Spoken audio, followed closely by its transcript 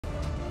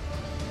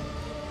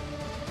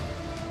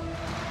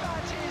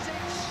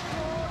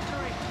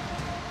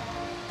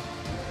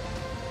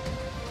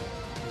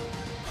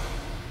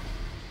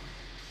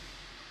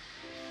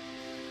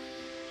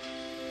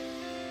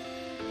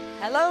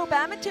Hello,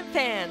 badminton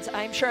fans.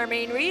 I'm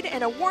Charmaine Reed,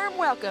 and a warm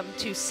welcome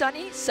to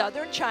sunny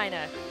southern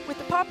China. With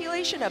a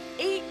population of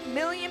 8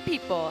 million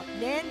people,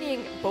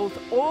 Nanning both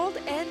old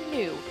and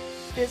new.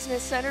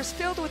 Business centers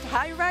filled with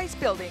high-rise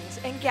buildings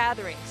and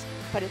gatherings,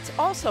 but it's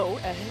also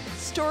a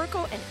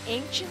historical and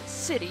ancient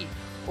city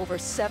over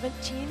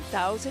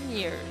 17,000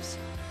 years.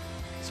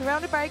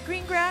 Surrounded by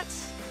green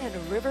grass and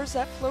rivers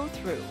that flow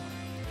through.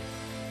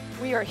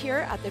 We are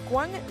here at the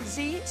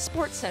Guangxi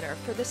Sports Center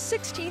for the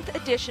 16th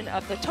edition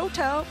of the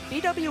Total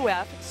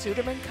BWF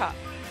Sudirman Cup.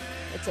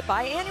 It's a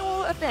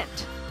biannual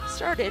event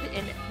started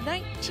in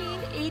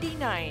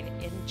 1989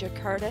 in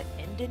Jakarta,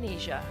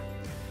 Indonesia.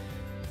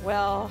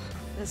 Well,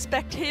 the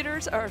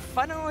spectators are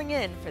funneling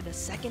in for the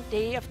second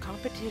day of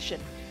competition.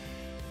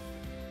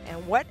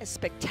 And what a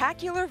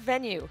spectacular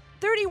venue.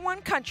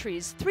 31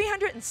 countries,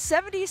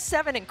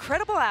 377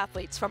 incredible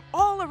athletes from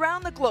all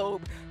around the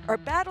globe are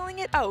battling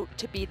it out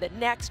to be the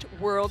next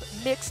world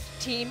mixed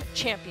team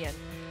champion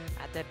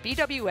at the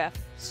BWF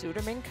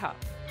Sudirman Cup.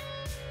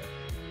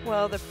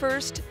 Well, the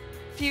first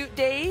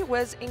day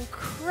was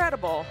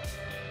incredible.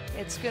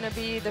 It's going to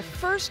be the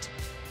first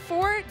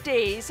 4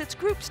 days. It's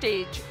group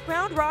stage,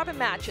 round robin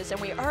matches, and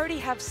we already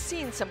have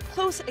seen some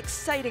close,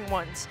 exciting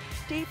ones.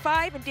 Day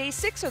 5 and day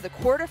 6 are the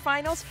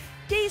quarterfinals.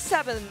 Day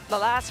 7, the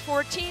last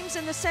 4 teams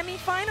in the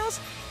semifinals,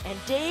 and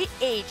day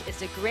 8 is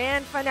the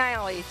grand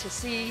finale to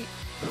see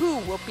who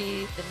will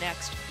be the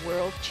next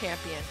world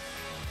champion.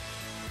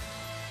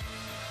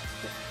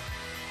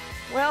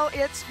 Well,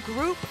 it's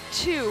Group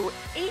 2,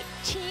 8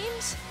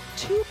 teams,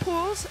 2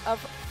 pools of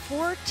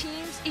 4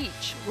 teams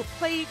each will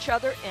play each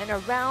other in a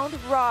round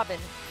robin.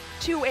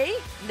 2A,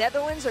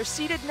 Netherlands are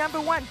seeded number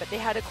 1, but they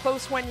had a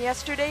close one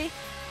yesterday.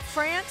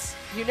 France,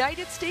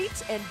 United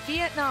States, and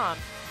Vietnam.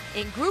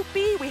 In Group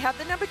B, we have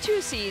the number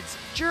 2 seeds,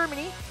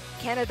 Germany.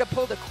 Canada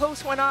pulled a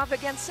close one off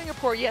against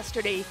Singapore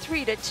yesterday,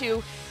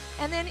 3-2.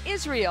 And then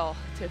Israel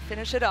to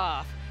finish it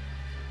off.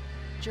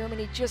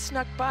 Germany just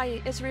snuck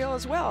by Israel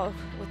as well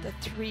with a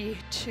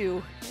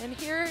 3-2. And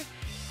here,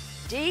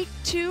 day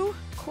 2,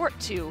 court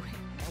 2.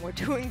 And we're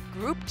doing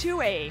Group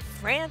 2A,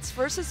 France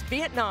versus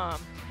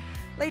Vietnam.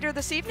 Later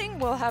this evening,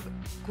 we'll have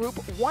Group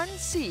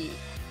 1C.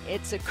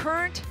 It's the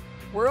current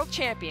world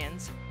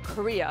champions,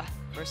 Korea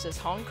versus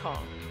Hong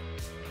Kong.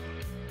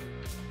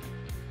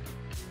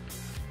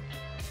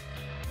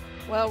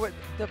 Well,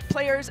 the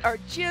players are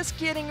just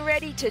getting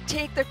ready to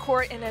take the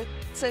court, and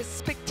it's a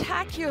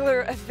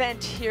spectacular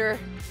event here.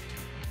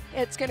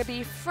 It's going to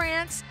be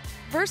France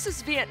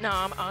versus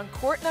Vietnam on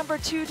court number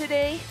 2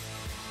 today.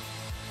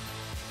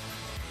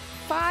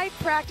 5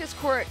 practice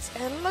courts,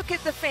 and look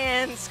at the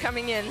fans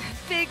coming in.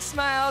 Big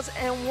smiles,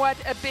 and what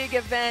a big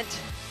event.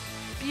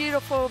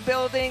 Beautiful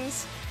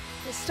buildings.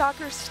 The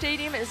Stalker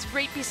Stadium is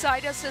right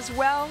beside us as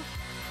well.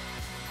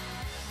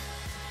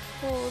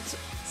 Holds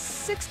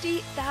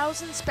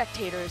 60,000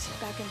 spectators.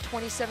 Back in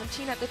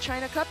 2017 at the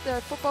China Cup,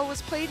 the football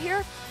was played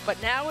here,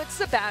 but now it's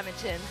the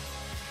badminton.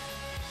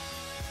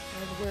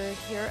 And we're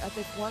here at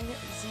the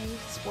Guangxi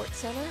Sports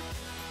Center.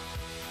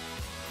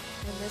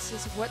 And this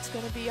is what's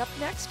going to be up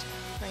next,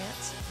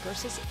 France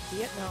versus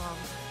Vietnam.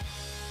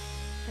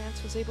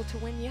 France was able to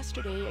win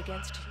yesterday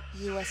against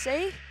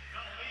USA,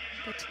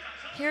 but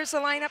here's the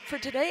lineup for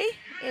today.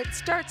 It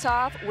starts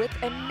off with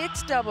a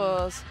mixed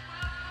doubles.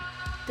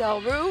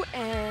 DELRUE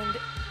and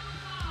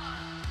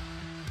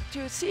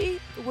Juicy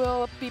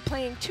will be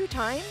playing 2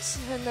 times,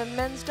 and the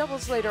men's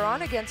doubles later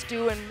on against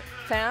Du and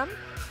FAM.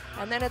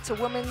 And then it's a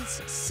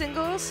women's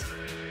singles,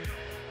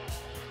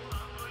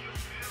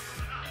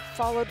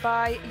 followed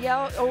by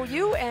Yel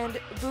OU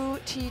and Vu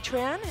T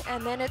Tran.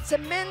 And then it's a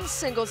men's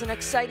singles, an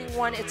exciting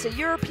one. It's a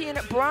European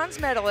bronze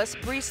medalist,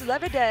 Brice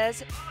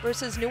Levedez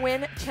versus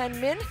Nguyen Thanh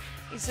Minh.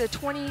 He's a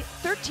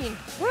 2013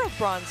 world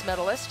bronze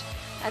medalist.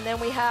 And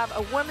then we have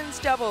a women's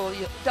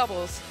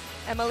doubles,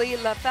 Emily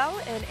Lafelle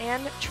and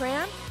Anne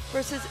Tran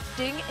versus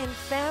Ding and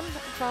Pham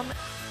from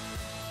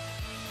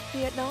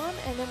Vietnam.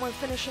 And then we're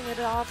finishing it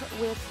off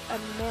with a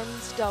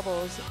men's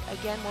doubles.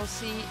 Again, we'll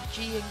see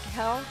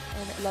GICQUEL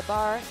and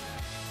Labar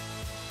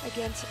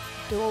against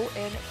Do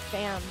and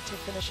Pham to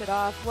finish it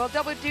off. Well,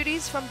 double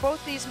duties from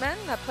both these men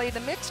that play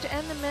the mixed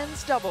and the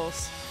men's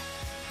doubles.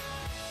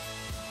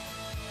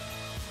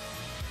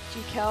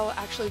 GICQUEL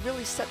actually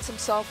really sets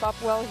himself up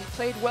well. He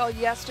played well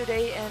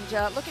yesterday,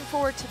 and looking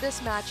forward to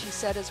this match, he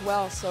said as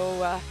well.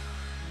 So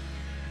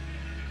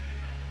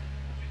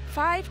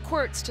 5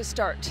 courts to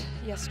start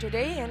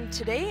yesterday and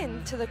today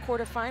into the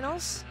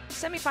quarterfinals.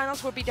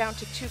 Semifinals will be down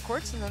to 2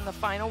 courts, and then the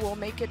final will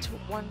make it to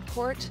 1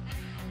 court.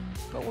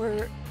 But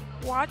we're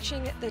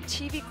watching the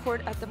TV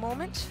court at the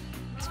moment.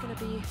 It's going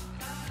to be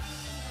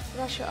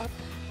Russia up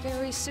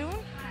very soon.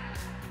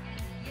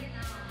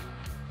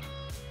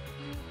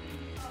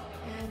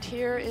 And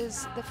here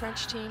is the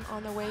French team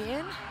on the way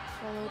in,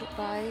 followed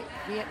by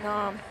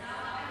Vietnam.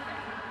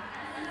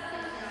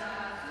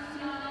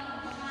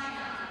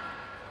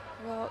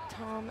 Well,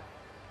 Tom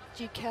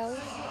GICQUEL,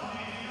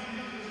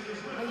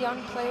 a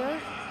young player,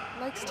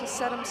 likes to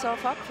set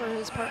himself up for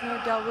his partner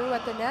DELRUE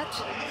at the net.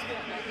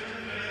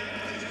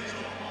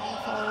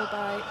 followed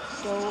by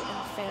Do and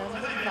Pham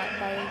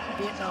by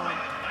Vietnam.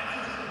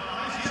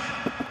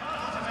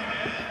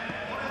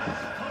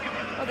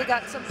 Well, they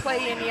got some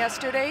play in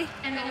yesterday,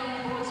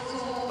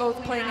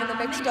 both playing in the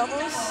mixed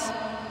doubles.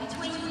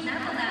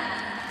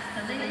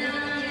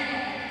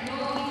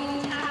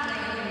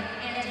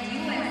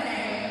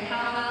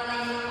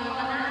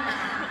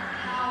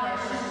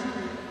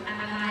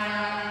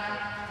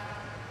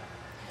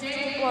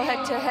 Well,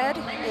 head-to-head,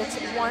 it's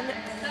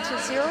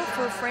 1-0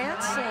 for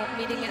France,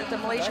 meeting at the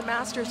Malaysia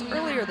Masters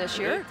earlier this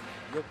year.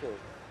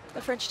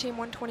 The French team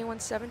won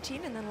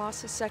 21-17 and then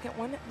lost the second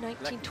one,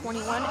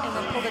 19-21, and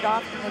then pulled it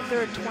off in the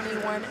third,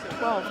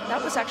 21-12.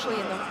 That was actually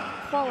in the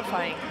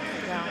qualifying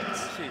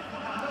rounds.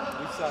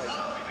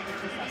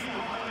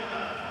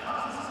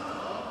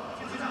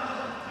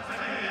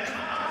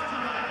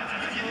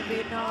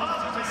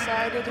 Vietnam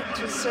decided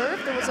to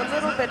serve. There was a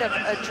little bit of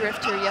a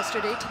drift here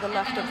yesterday to the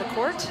left of the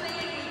court.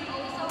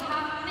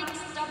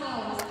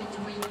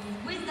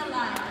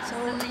 So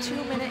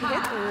 2-minute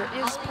hit. There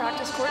is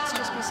practice courts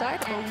just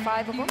beside, about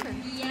 5 of them,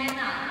 and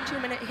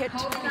 2-minute hit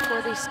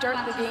before they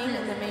start the game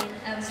in the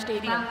main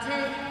stadium.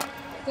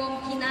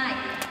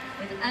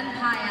 With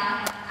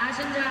Empire,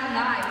 Argentina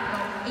live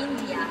from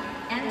India,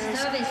 and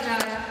service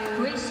judge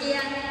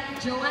Christian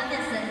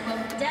Johannesson from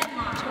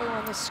Denmark. Total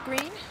on the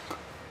screen.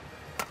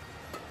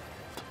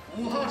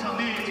 5号场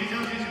地即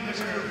将进行的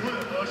是混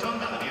合双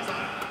打的比赛，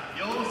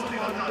由斯里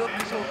兰卡选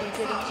手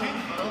萨钦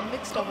和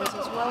mixed doubles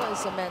as well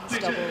as the men's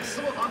doubles. 斯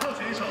洛伐克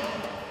选手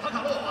塔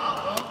卡洛娃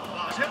和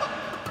瓦什瓦，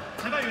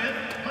裁判员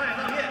麦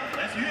大烈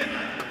来自越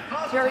南。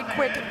 Very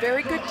quick,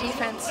 very good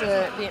defense.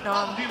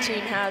 Vietnam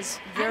team has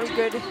very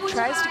good,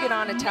 tries to get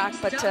on attack,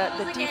 but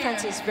the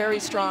defense is very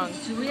strong.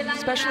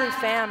 Especially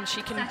Pham,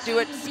 she can do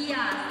it.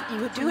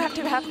 You do have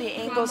to have the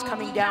angles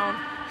coming down.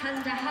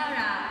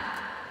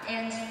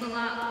 And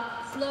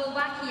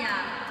Slovakia,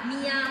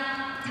 Mia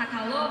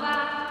Takalova.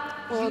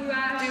 Well,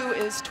 Du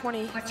is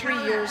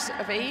 23 years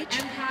of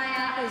age.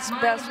 His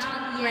best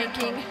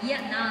ranking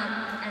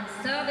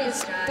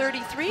is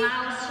 33.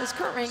 His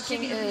current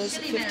ranking is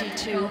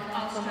 52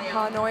 from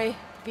Hanoi,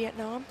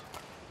 Vietnam.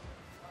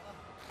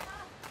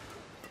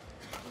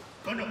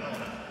 观众朋友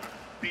们，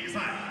比赛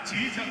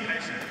即将开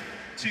始，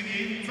请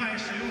您在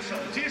使用手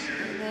机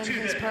时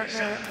确认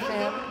闪光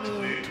灯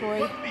处于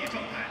关闭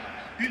状态。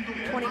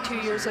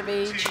 22 years of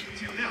age,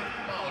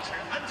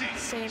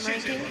 same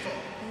ranking,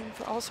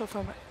 and also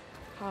from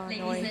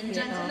Hanoi,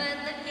 Vietnam.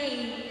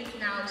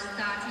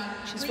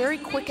 She's very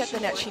quick at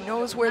the net. She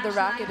knows where the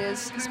racket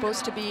is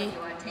supposed to be,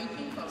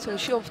 so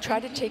she'll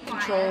try to take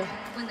control,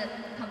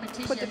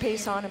 put the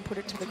pace on, and put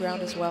it to the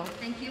ground as well.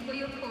 Thank you for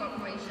your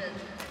cooperation.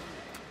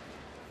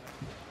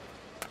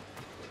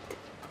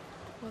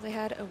 Well, they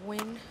had a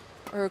win,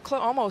 or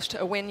almost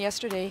a win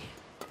yesterday,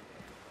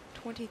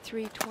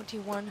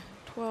 23-21.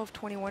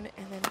 12-21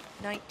 and then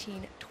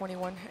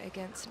 19-21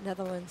 against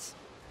Netherlands.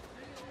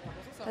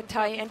 The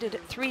tie ended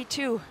at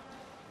 3-2.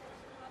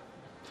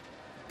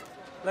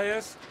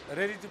 Players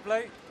ready to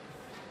play?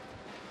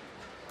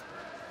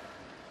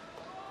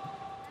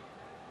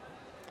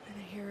 And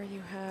here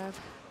you have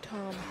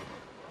Tom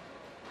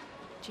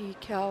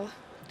GICQUEL,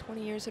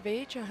 20 years of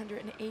age,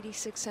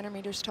 186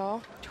 centimeters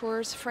tall,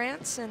 tours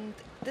France, and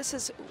this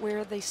is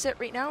where they sit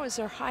right now, is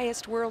their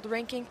highest world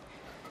ranking.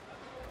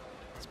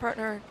 His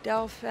partner,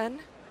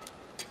 Delphine,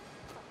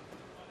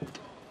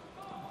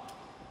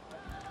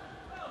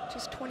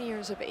 just 20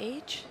 years of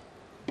age,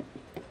 and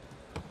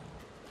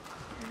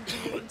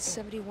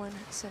 171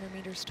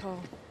 centimeters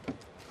tall.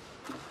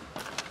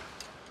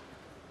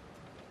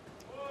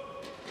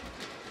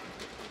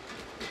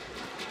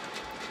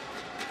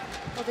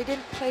 Well, they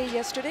didn't play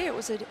yesterday. It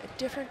was a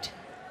different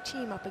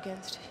team up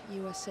against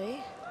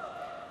USA.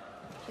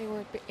 They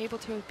were able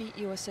to beat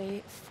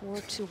USA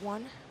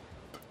 4-1.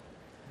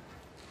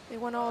 They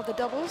won all the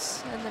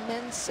doubles and the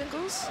men's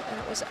singles, and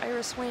it was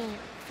Ira Swain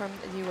from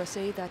the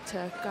USA that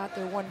got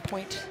their 1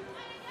 point.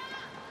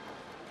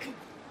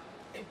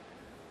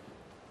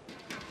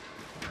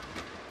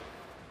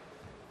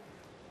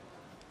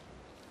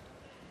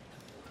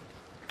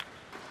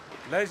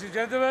 Ladies and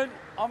gentlemen,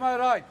 on my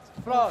right,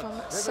 France,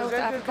 from South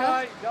represented Africa,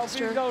 by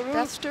Mr. DELRUE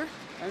Bester,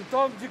 and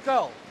Tom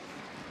GICQUEL.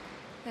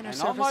 and our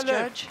And on my service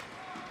left, judge,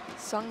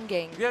 Sung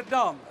Gang.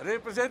 Vietnam,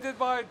 represented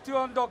by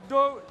Tuan Doc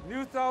Do,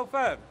 New Thao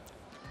Pham.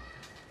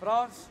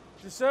 France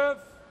to serve,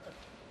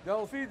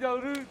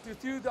 DELRUE to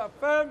Thu Da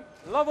Pham,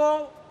 love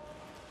all,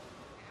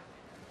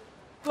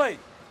 play.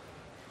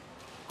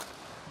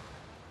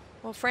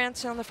 Well,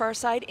 France on the far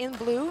side in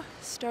blue,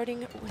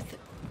 starting with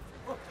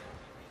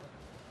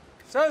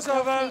Serves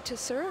over, Delphine to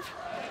serve.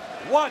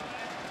 1,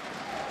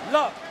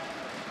 love.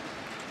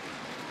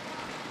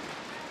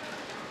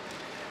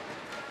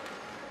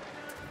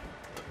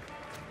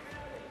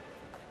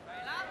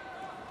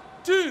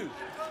 Two,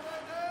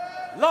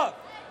 love.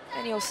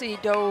 And you'll see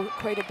Do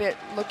quite a bit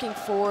looking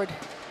forward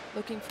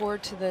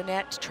to the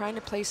net, trying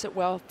to place it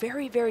well.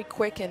 Very, very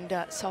quick and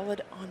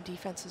solid on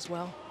defense as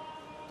well.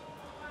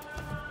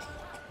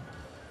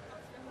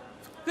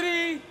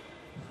 3,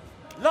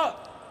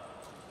 love.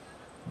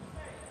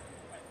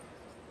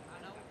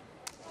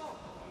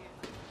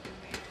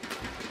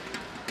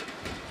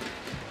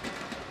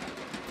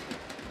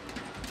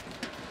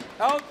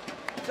 Out.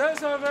 Serve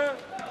server.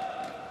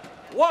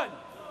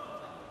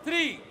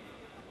 1-3.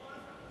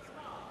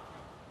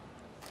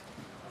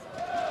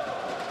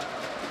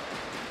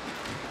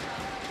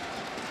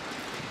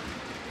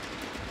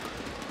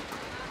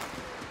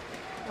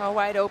 Oh,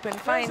 wide open,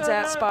 finds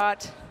that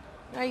spot.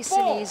 Nice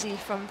and easy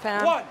from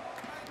PHAM. 1.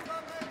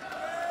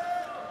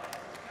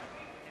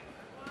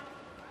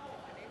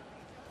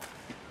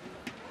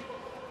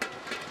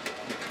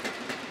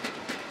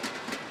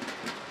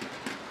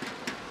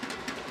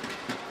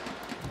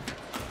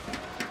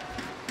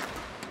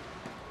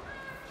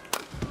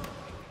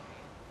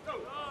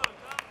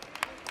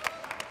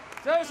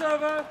 Serve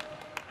server.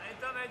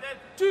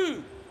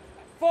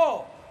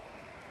 2-4.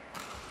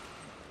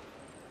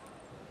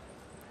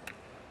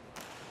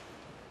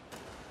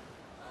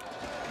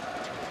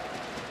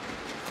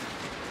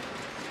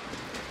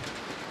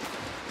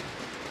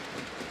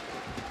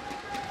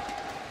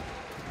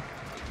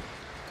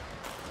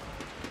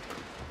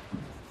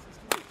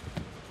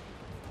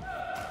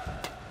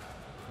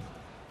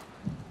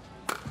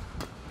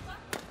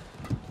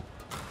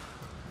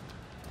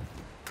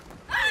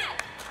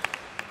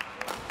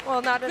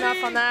 Well, not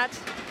enough on that.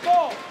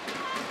 4.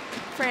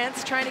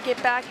 France trying to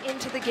get back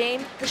into the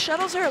game. The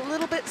shuttles are a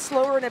little bit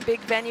slower in a big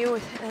venue,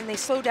 and they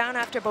slow down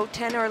after about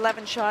 10 or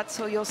 11 shots,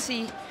 so you'll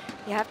see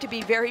you have to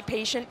be very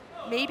patient.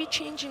 Maybe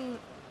changing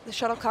the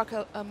shuttlecock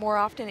more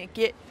often. It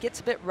gets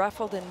a bit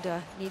ruffled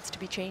and needs to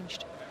be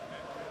changed.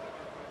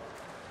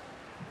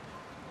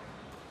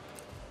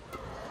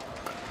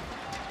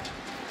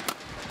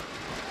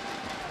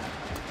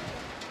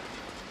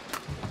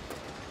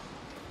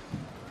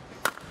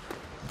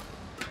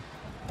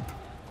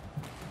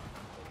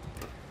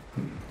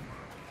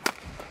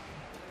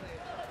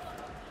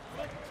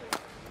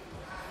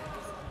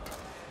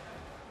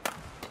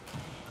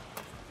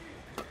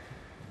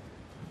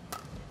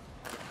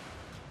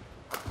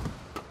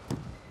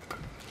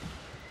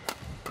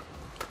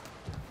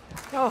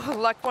 Oh,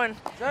 luck one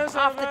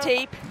off the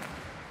tape.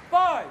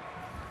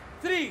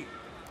 5-3.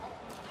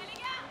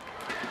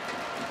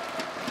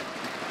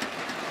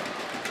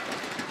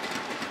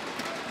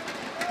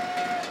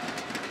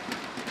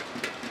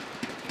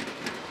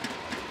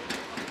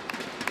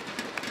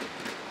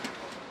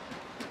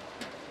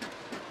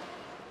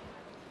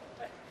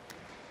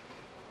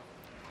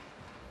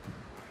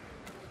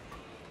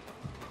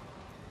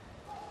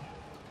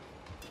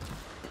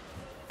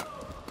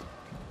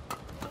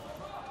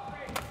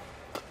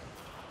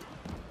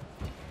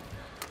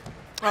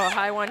 Oh,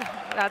 high one.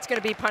 That's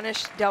going to be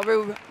punished.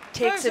 DELRUE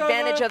takes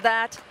advantage of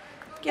that,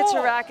 gets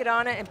a racket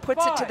on it, and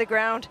puts it to the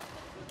ground.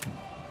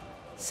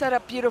 Set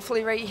up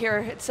beautifully right here.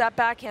 It's that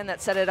backhand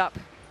that set it up.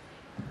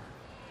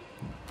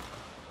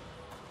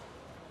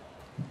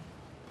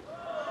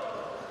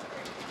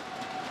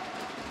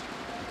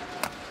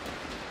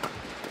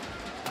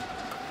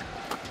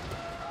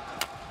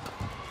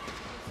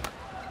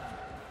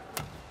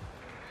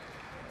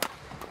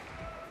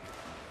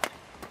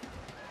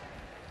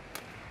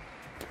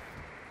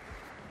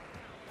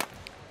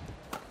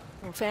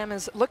 PHAM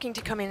is looking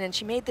to come in, and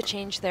she made the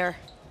change there.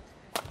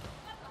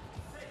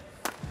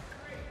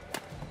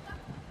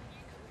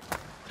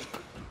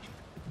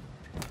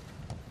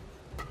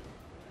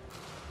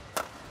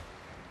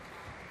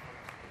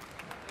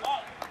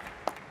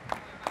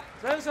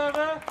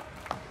 Server.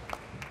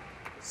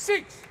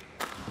 6-4.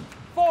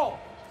 Well,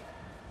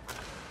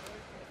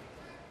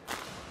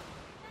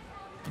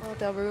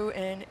 DELRUE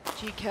and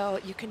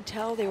GICQUEL, you can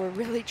tell they were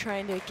really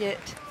trying to get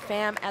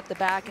PHAM at the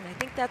back, and I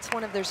think that's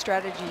one of their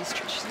strategies.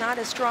 She's not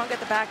as strong at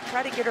the back.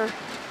 Try to get her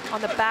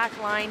on the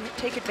back line,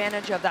 take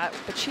advantage of that,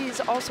 but she's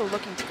also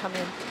looking to come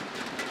in.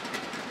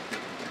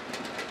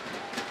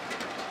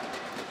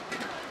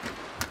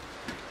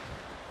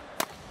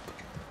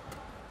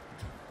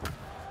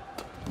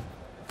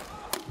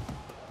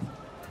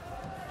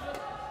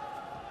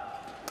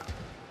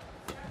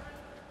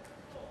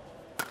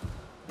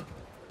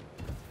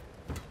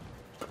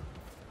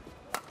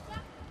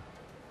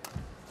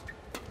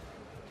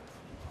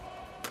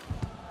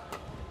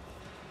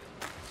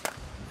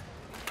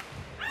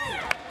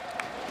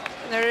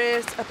 There it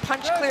is, a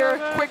punch clear,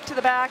 quick to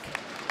the back.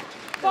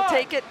 They'll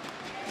take it.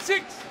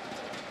 6.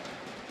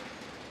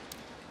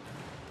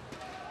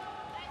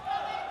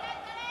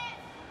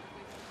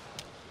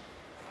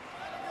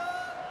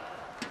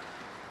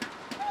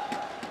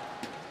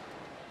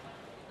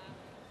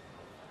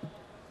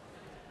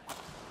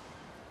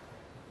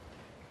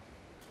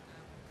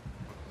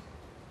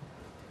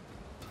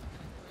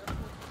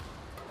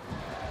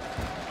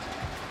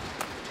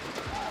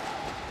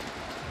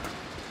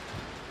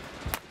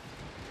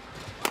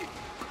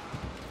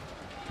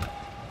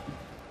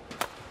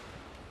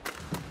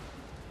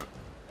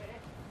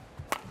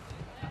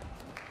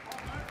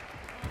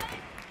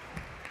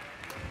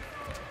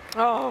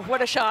 Oh,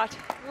 what a shot.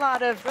 A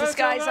lot of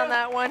disguise on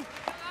that one.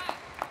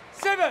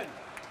 7-5.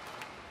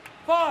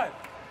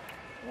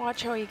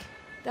 Watch how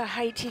the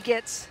height he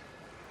gets.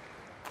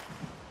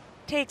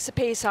 Takes the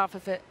pace off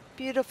of it.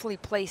 Beautifully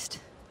placed.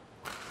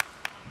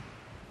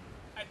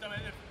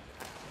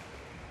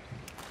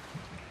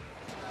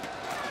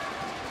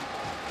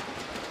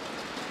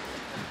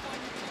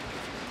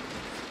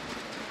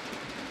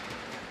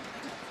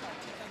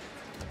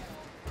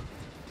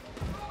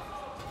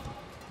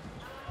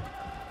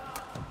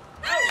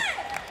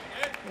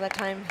 That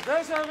time,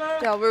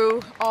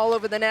 DELRUE all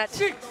over the net.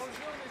 6,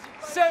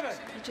 7.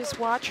 You just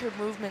watch her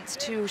movements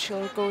too.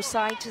 She'll go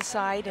side to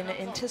side and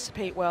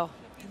anticipate well,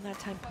 and that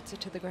time puts it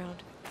to the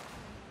ground.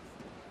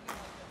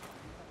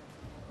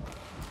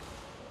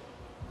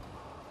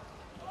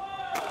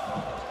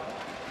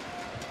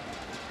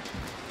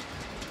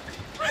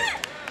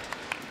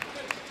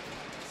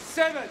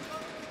 Seven,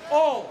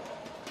 all.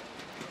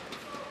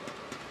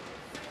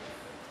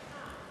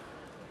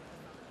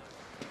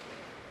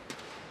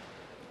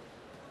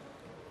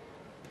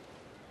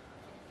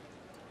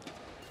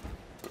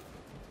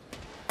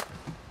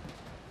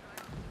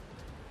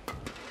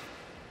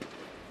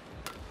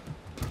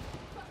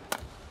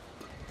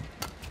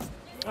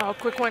 Oh,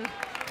 quick one.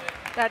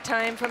 That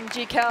time from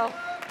GICQUEL.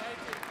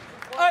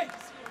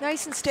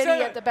 Nice and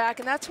steady at the back,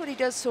 and that's what he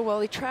does so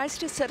well. He tries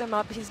to set him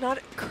up. He's not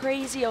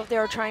crazy out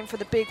there trying for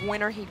the big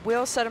winner. He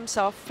will set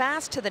himself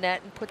fast to the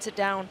net and puts it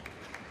down.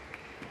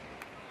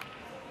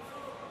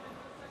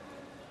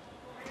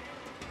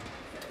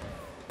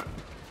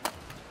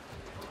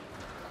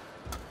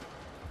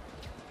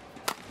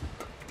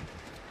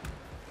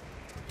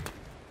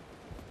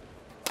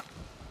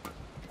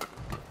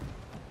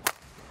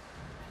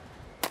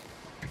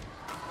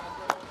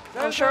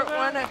 A short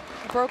one, a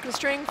broken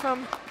string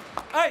from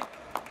 8,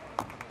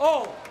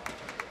 all.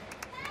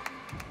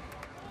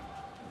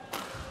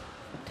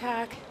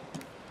 Attack,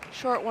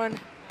 short one,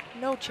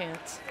 no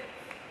chance.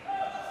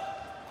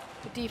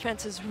 The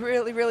defense is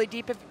really, really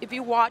deep. If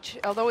you watch,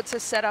 although it's a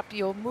setup,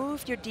 you'll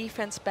move your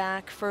defense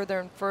back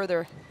further and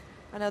further.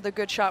 Another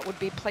good shot would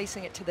be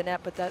placing it to the net,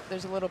 but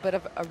there's a little bit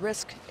of a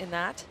risk in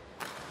that.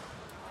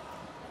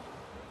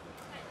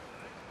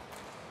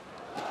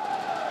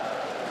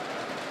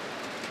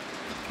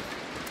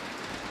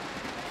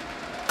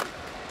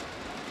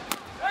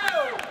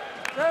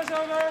 There's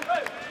over.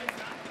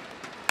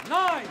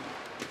 9,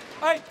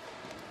 8.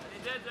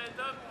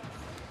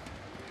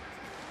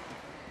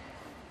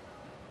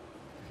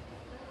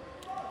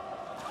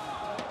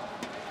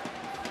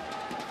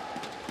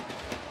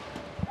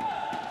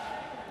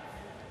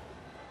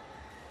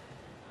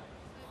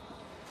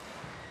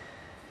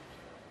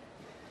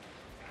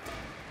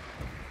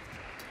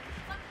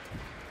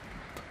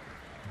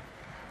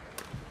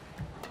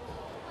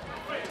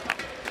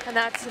 And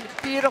that's a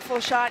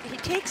beautiful shot. He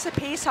takes the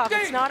pace off.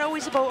 It's not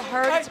always about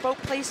hard, it's about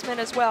placement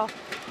as well.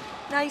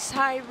 Nice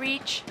high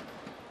reach.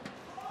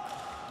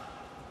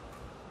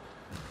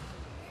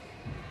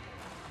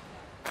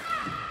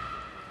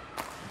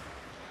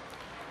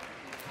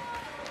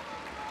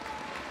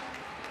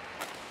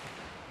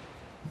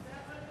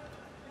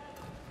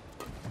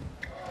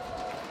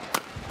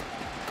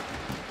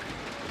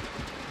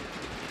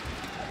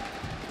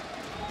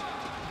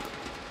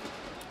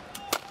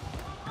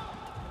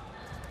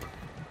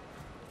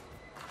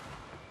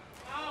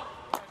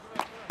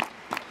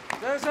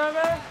 There's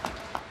over.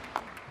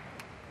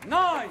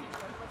 9,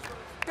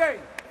 8.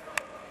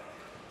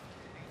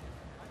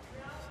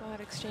 Flat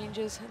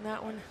exchanges, and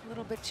that one a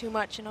little bit too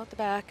much and out the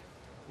back.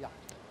 Yeah.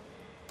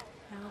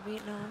 Now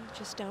Vietnam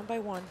just down by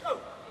 1.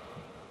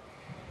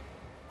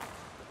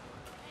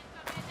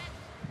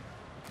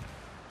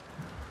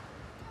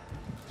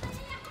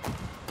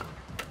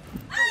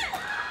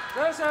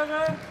 There's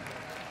over.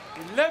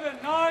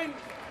 11-9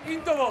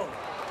 interval.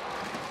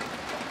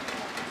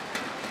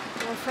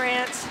 Well,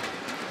 France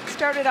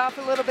started off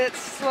a little bit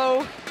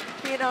slow.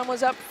 Vietnam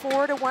was up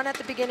 4-1 at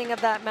the beginning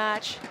of that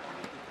match.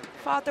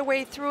 Fought their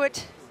way through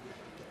it.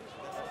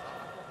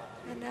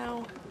 And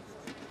now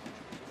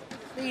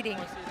leading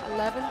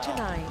 11-9.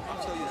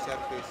 So you set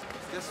face,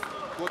 just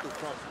go to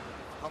front,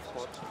 half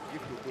court,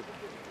 give to good.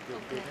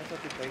 They never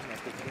do base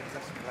match, they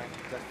just flank,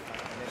 just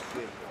and then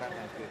play, flank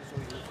and play. So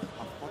you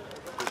half court to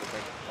the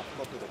back, half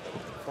court to the back.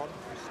 Front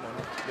is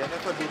normal. They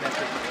never do match,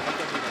 they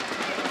never do match.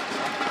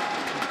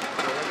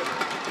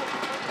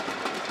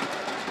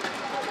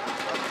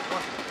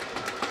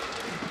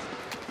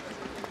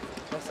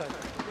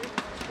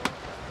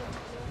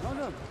 No,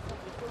 no.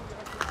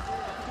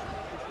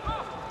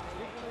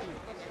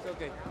 It's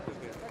okay.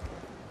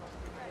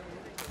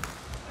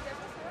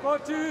 Go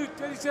to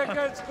 20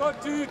 seconds. Go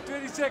to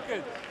 20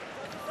 seconds.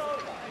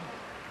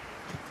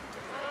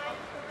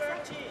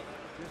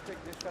 Just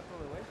take this couple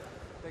away.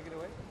 Take it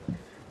away.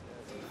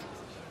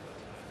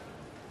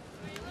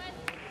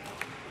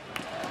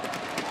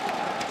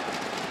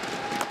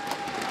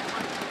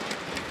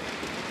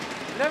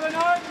 Eleven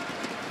on.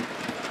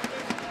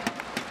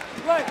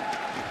 Right.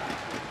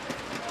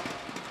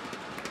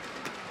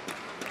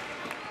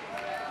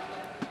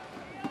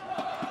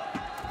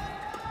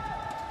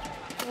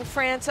 Well,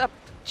 France up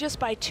just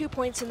by 2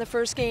 points in the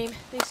first game.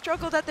 They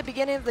struggled at the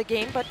beginning of the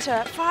game, but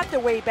fought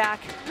their way back,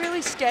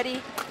 really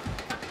steady,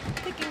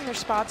 picking their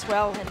spots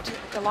well, and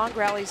the long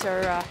rallies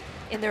are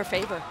in their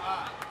favor.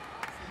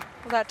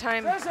 Well, that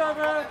time.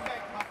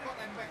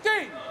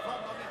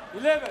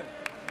 11.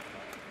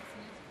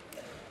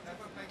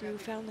 DELRUE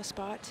found the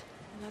spot,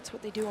 and that's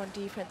what they do on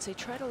defense. They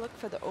try to look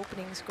for the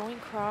openings, going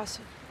cross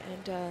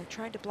and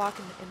trying to block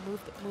and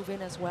move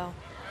in as well.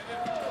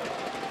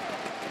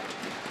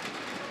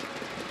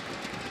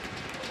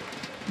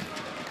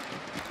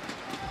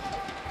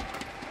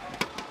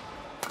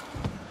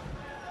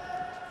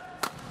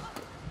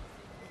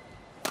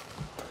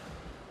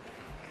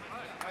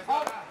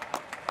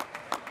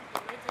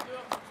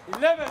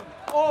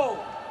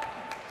 11-all.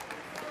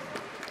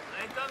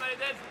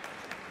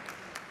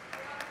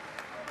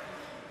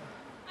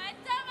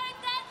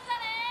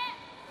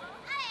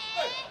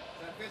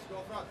 Service,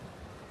 go front.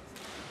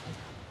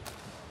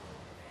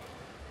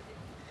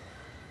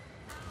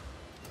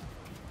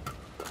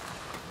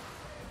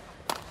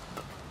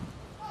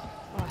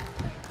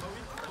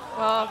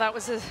 Well, that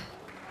was a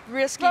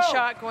risky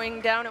shot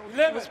going down.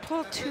 It was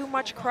pulled too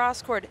much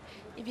cross court.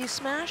 If you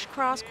smash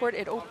cross court,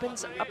 it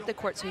opens up the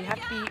court, so you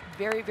have to be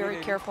very, very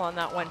careful on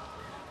that one.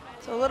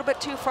 So a little bit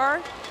too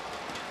far.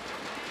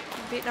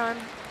 Vietnam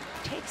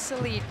takes the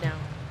lead now.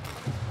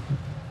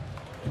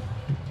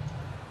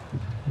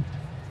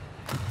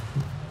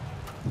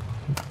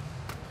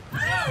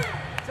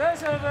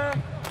 Serve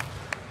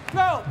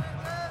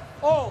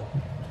 12-all.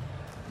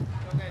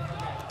 Okay.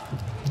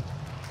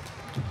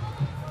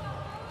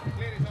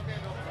 Clear is okay,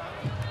 no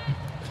problem.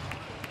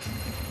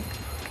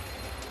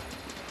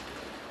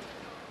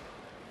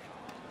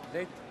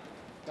 Late.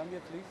 Come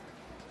here, please.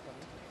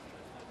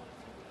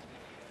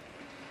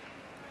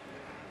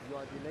 You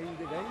are delaying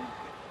the game.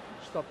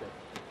 Stop it.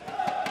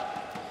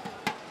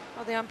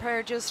 Well, the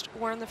umpire just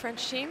warned the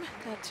French team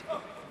that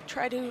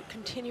try to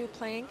continue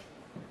playing.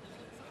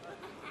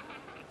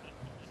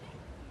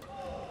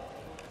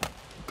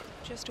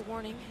 Just a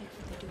warning,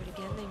 if they do it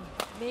again, they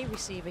may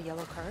receive a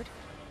yellow card.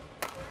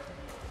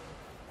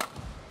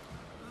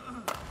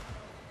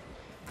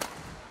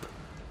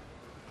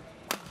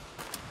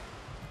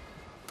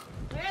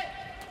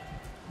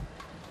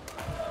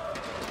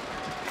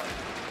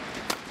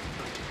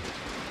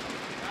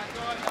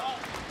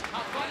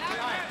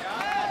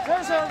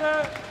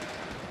 Serve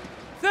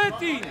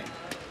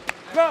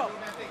 13-12.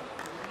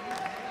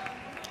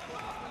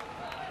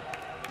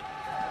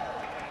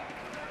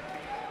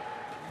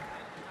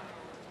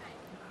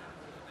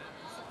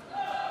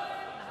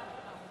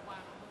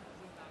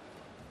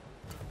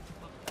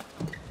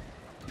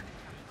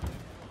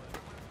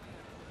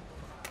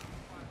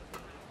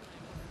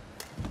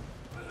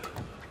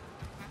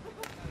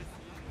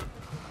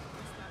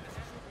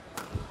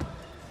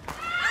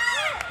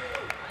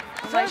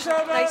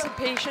 Nice and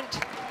patient.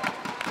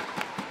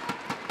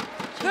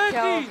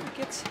 GICQUEL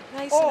gets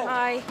nice and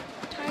high,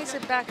 ties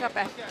it back up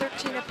at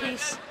 13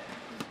 apiece.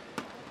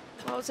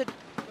 Well, it was a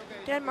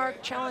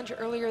Denmark challenge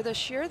earlier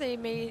this year.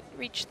 They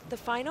reached the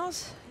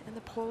finals, and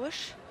the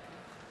Polish,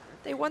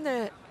 they won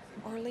the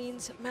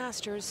Orleans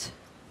Masters.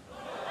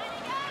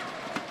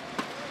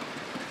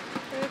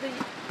 They're the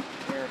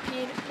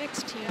European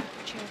Mixed Team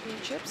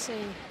Championships.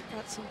 They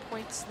got some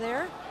points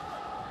there.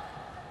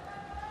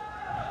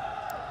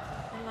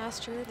 And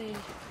last year they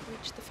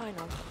reached the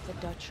final of the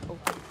Dutch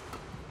Open.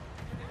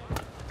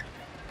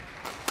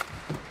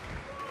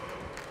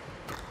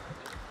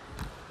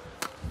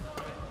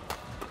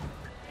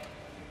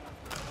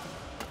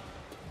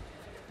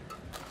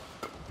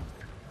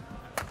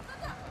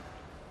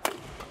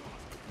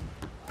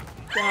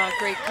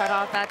 Great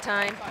cutoff that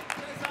time.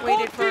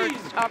 Waited for an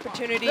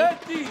opportunity.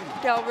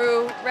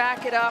 DELRUE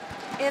rack it up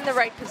in the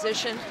right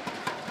position.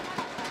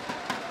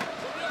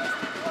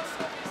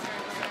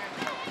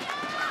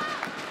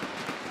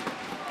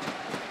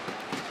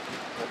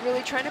 But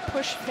really trying to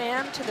push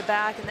FAM to the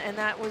back, and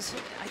that was,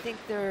 I think,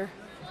 their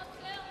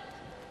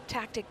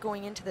tactic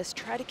going into this.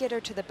 Try to get her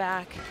to the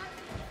back.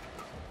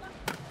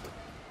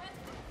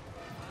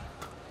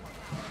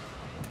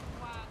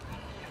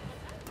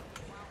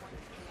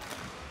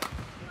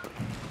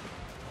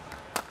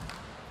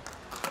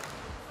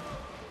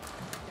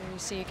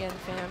 See again,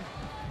 FAM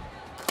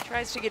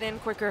tries to get in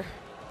quicker.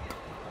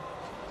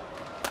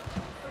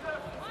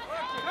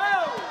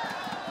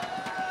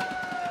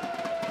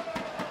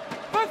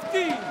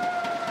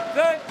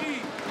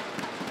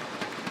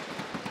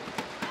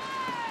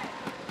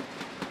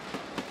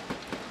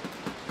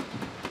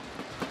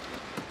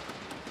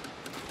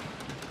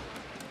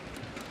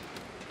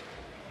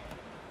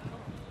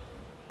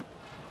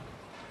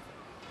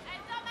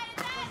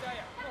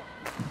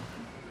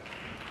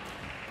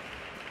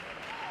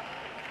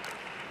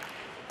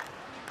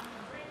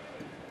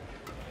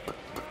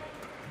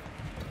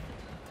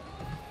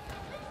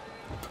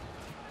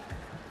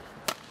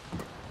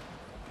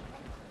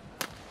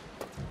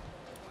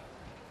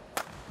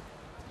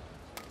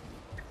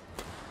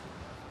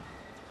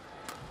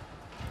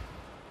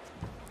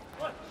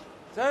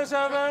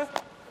 Serve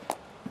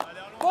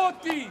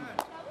 14-15.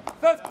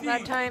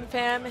 That time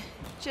FAM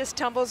just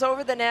tumbles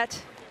over the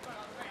net.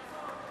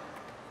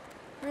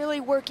 Really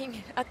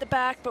working at the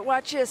back, but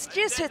watch this,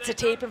 just hits the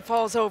tape and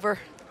falls over.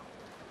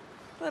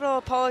 Little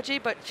apology,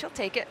 but she'll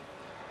take it.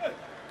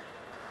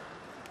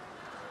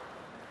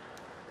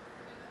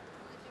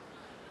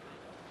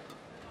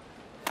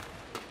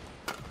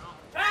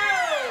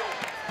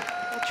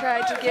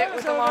 Tried to get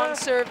with the long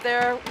serve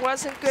there,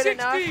 wasn't good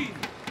enough.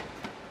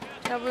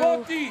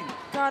 DELRUE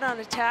got on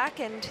attack,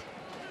 and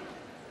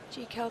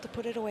GICQUEL to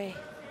put it away.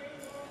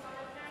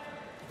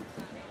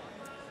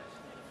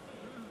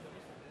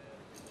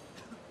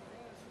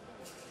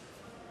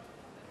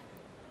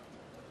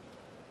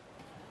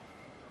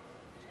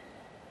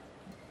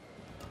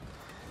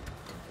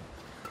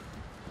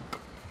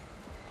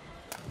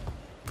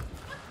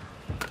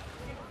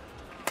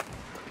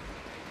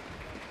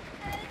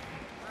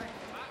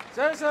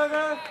 Service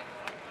over.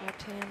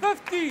 Left hand.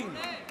 15. To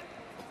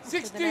the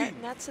 16. net,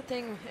 and that's the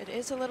thing, it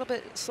is a little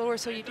bit slower,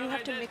 so you do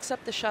have to mix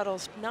up the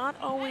shuttles. Not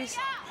always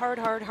hard,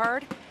 hard,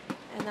 hard,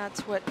 and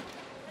that's what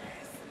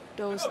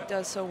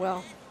does so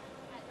well.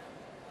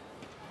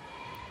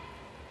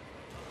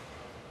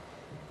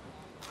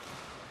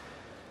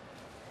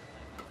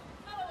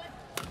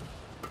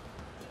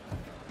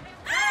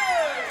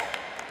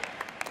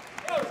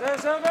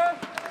 Service over.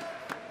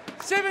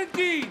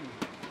 17.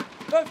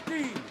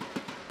 15.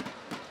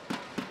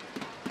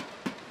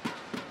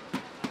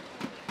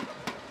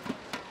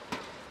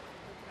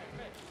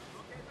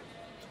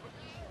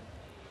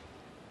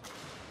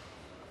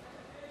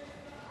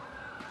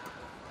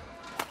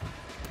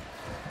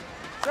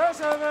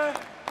 Service over.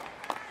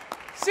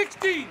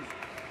 16.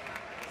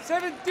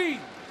 17.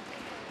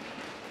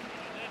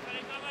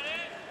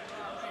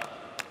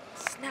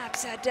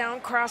 Snaps that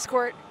down cross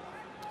court.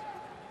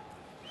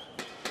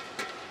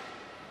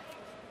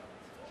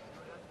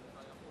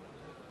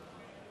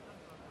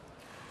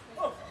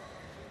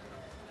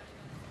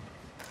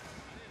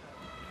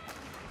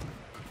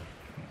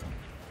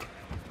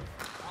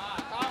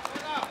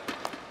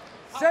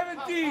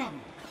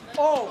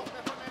 Oh.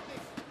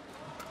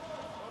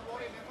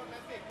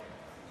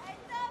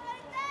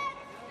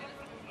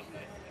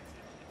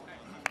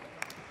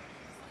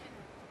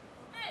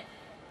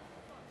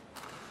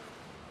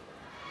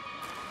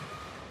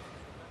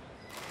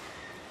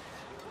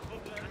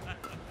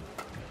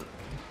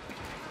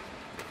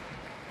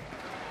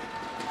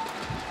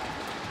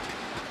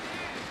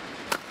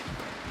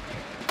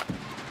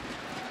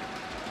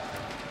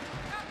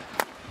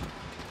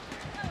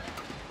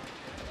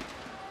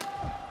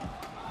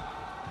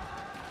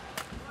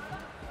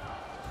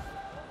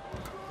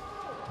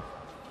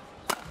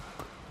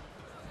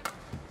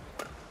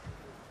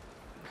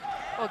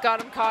 Well,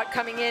 got him caught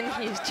coming in.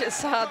 He just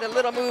saw the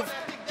little move.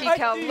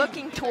 GICQUEL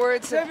looking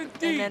towards it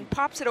and then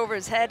pops it over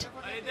his head,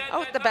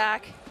 out the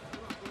back.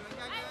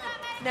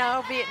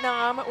 Now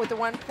Vietnam with a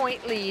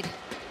 1-point lead.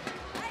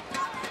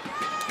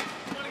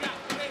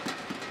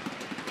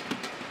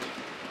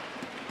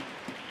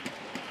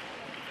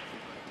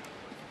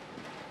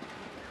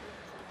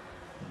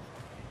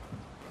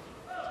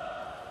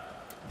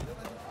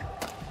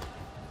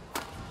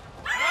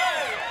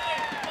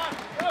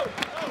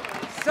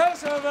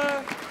 Service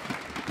over.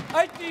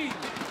 18.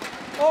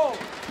 Oh.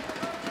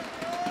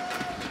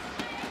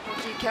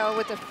 GICQUEL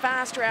with a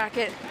fast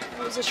racket.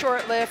 It was a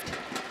short lift.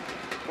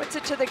 Puts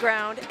it to the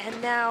ground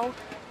and now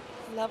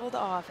leveled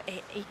off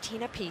at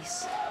 18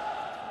 apiece.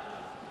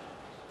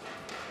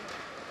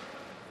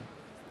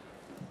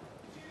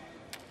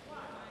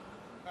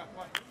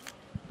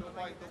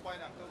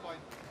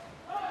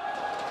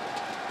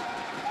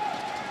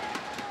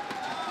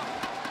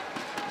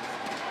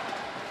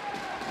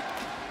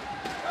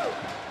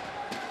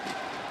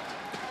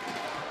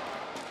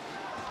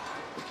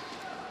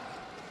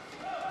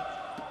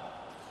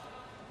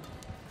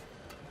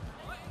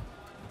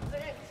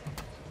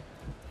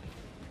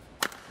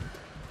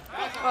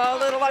 Oh, a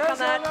little luck on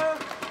that.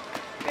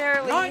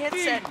 Barely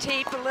hits that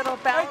tape, a little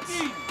bounce.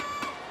 Through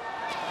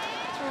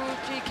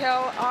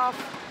GICQUEL off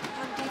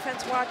on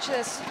defense. Watch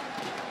this.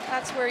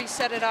 That's where he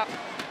set it up.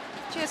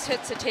 Just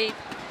hits the tape.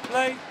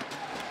 Play.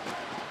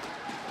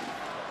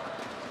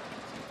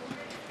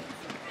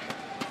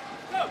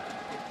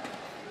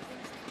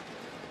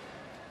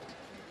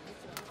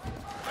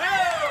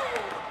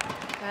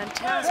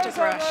 Fantastic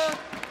rush.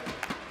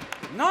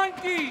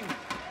 19.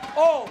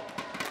 Oh.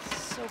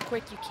 So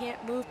quick, you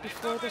can't move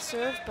before the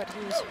serve, but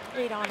he was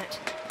right on it.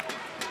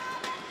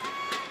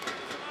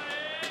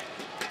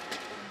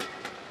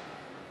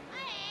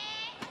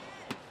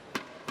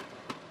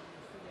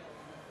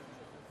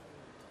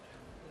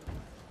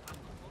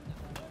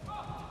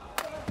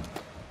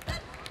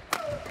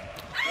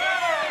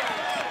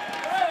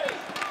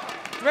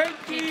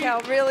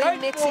 GICQUEL really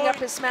mixing up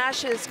his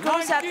smashes,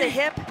 goes at the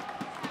hip,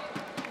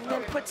 and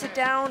then puts it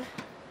down.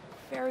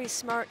 Very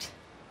smart.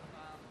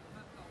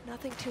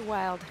 Nothing too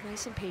wild,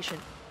 nice and patient.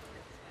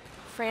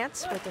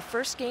 France with the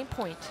first game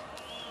point.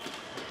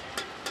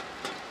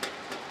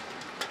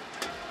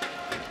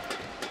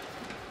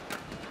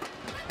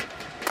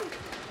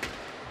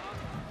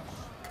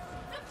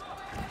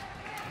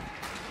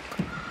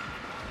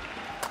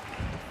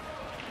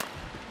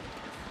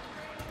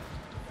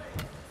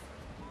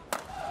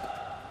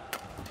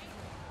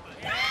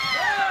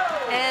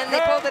 And they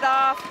pulled it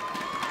off.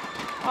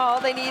 All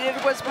they needed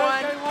was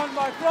one.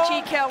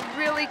 GICQUEL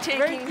really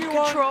taking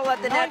control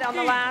at the net on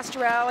the last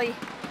rally.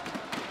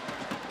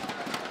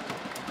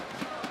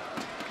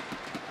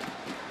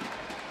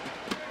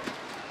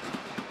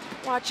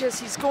 Watch this,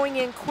 he's going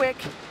in quick,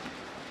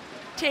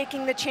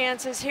 taking the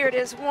chances. Here it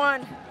is,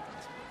 one.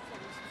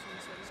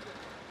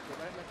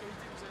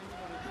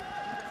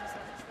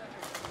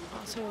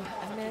 also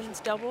a men's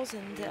doubles,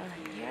 and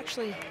he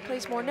actually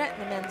plays more net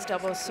in the men's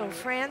doubles. So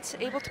France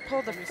able to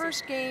pull the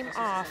first game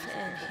off,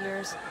 and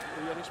here's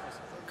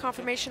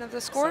confirmation of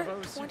the score,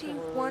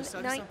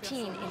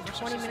 21-19 in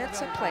 20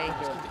 minutes of play.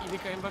 Il est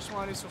quand même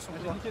vachement allé sur son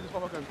couloir. Ouais.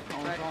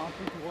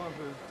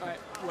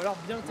 Ou alors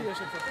bien télé à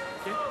chaque fois.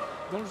 Okay.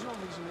 Dans le jeu en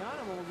règle générale,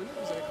 à un moment donné,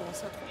 vous allez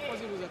commencer à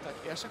croiser vos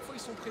attaques. Et à chaque fois, ils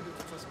sont prêts de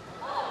toute façon.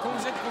 Quand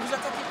vous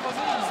attaquez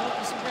croisés,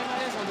 ils sont quand même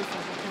à l'aise en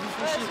défense. Donc ils vous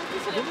font chier.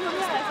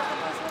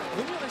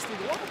 Vaut mieux rester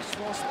droit,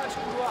 soit en slash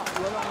couloir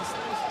ou alors en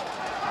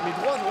slice. Mais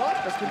droit,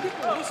 parce que dès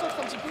qu'on recentre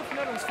un petit peu, au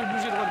final, on se fait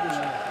bouger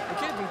droite-gauche.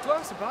 Ok, donc toi,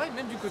 c'est pareil,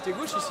 même du côté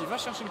gauche, ici, va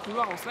chercher le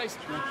couloir en slice,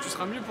 tu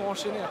seras mieux pour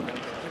enchaîner après,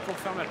 et pour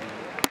faire mal.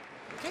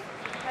 Ok. Les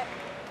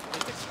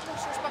tactiques ne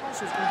changent pas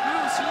grand-chose. On peut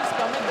aussi se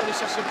permettre d'aller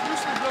chercher plus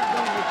les blocs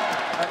dans le jeu.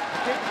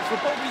 Ok. Il ne faut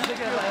pas oublier que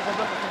dans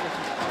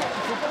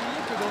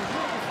le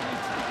jeu, on finit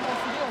typiquement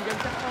filé, on gagne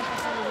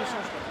 80% des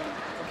échanges.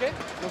 Ok.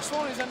 Donc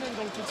soit on les amène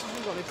dans le petit jeu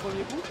dans les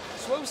premiers coups,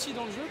 soit aussi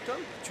dans le jeu, Tom,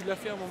 tu l'as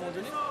fait à un moment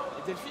donné,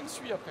 et Delphine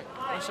suit après.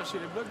 On va chercher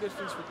les blocs,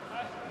 Delphine suit.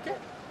 Ok.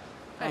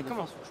 Allez,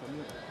 commence.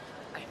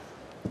 Allez.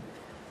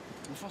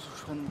 Une chance où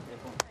je prenne.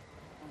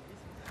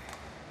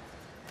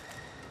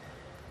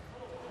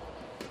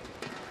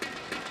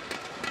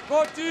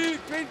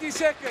 20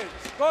 seconds.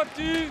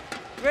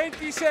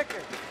 20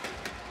 seconds.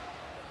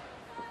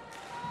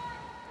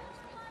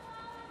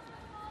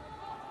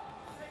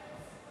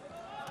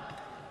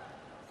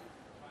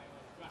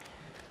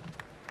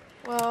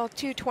 Well,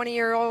 two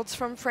 20-year-olds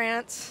from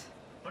France.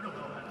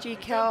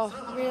 GICQUEL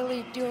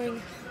really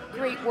doing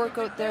great work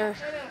out there,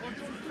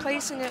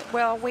 placing it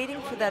well,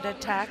 waiting for that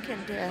attack,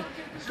 and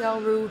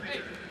DELRUE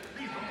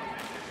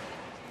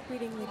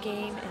reading the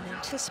game and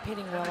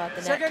anticipating well at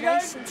the net,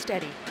 nice and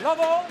steady.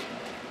 Level.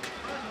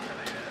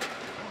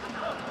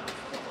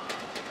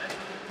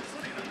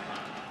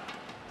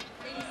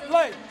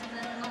 Play.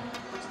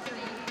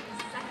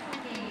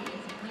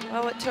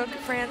 Well, it took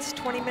France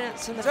 20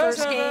 minutes in the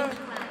first game.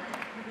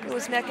 It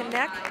was neck and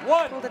neck.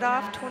 Pulled it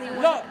off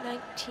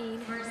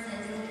 21-19.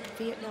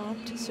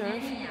 Vietnam to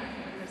serve.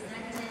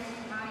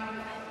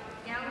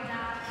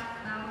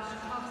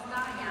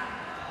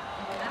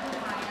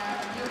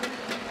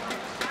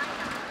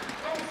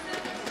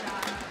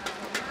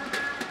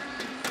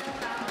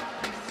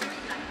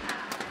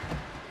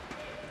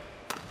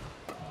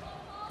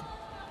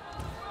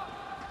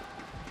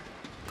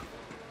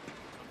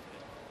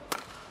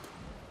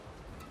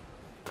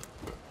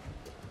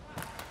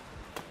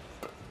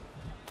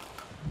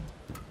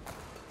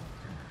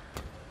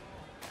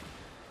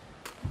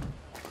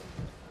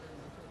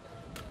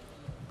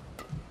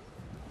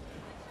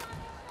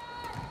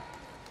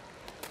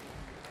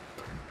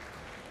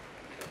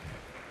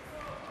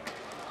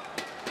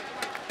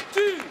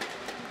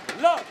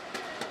 Love.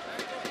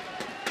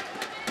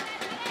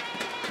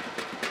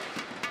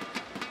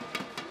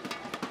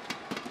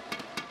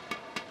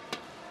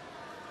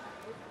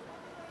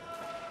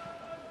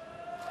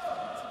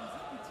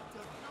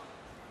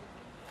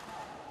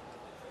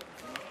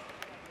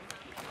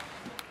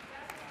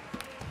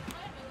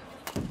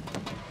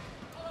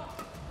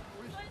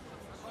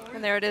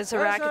 And there it is, the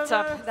racket's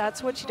up.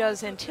 That's what she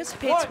does,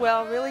 anticipates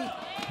well, really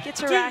gets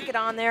her racket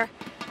on there.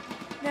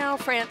 Now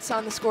France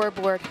on the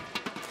scoreboard.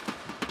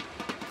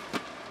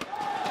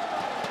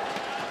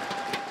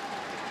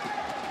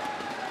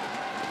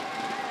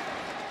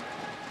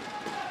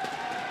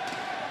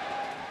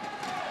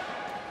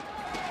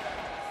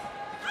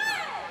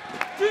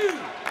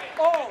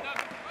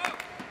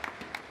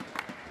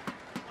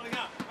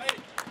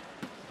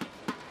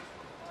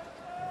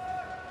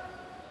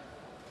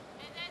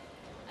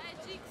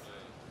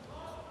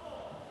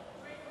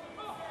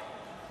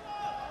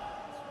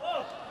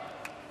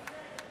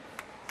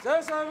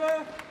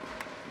 Serve,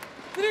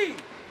 3,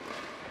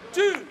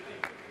 2.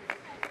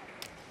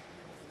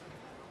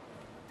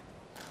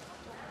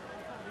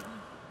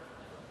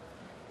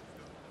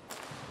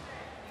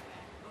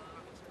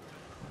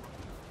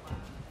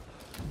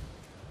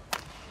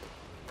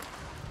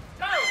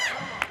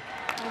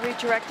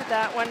 Redirected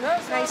that one,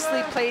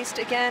 nicely placed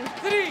again.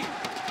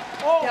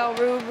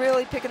 DELRUE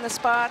really picking the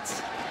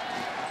spots.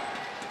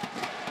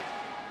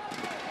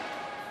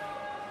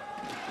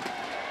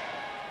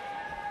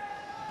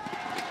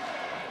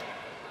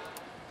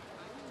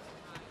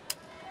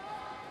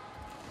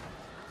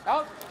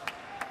 Out.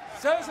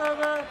 Serve,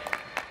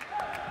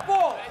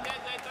 4,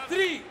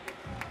 3.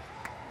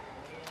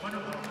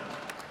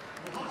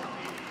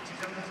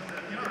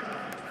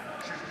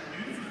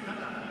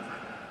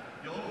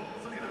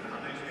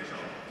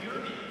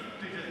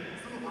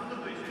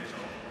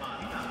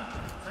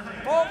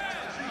 Oh.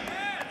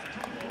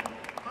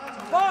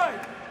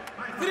 5,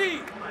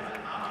 3.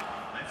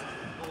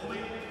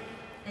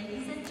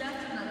 Ladies and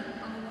gentlemen,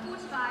 on court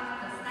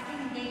 5, the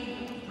second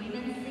game,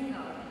 women's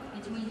single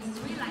between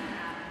Sri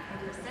Lanka,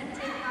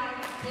 represented by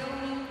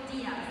Leonie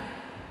Diaz,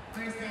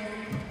 versus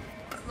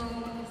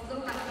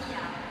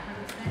Slovakia,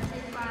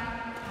 represented by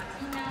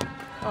Martina.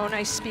 Oh,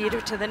 nice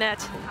speeder to the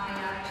net.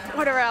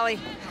 What a rally.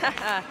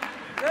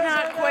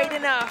 Not quite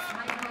enough.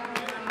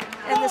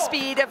 And the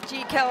speed of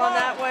GICQUEL on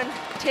that one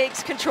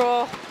takes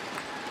control.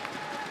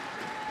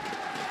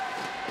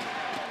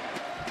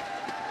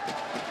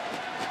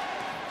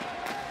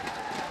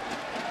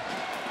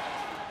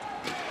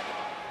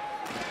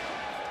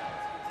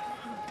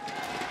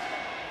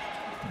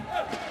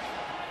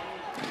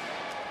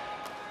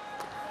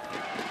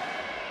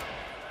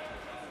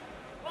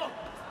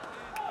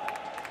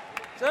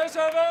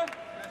 Serve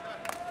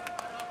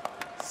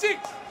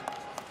 6,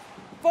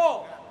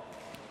 4.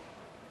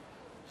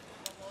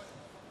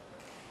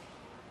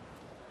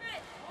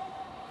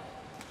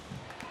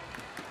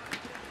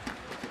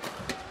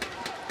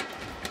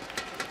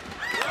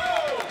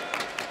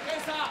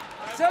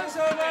 Serve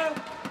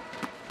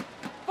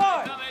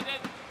 5,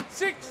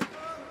 6.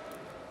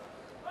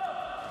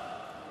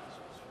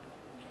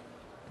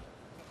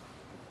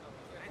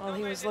 Well,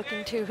 he was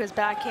looking to his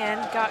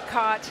backhand, got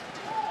caught.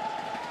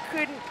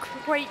 Couldn't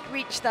quite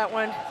reach that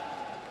one.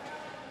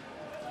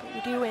 But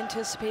you do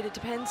anticipate, it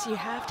depends, you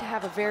have to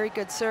have a very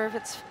good serve.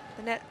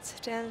 The net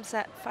stands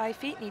at 5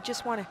 feet and you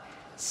just want to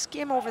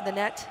skim over the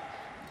net.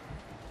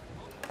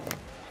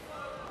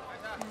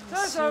 And the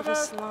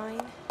service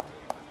line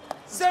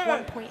is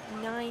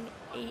 1.98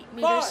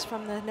 meters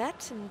from the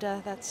net, and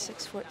that's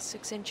 6 foot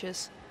 6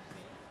 inches.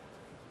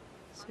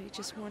 So you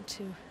just want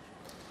to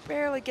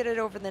barely get it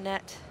over the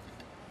net,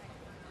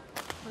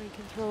 or you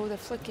can throw the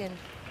flick in.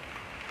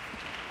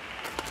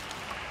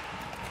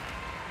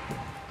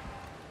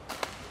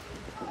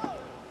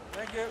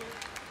 Thank you.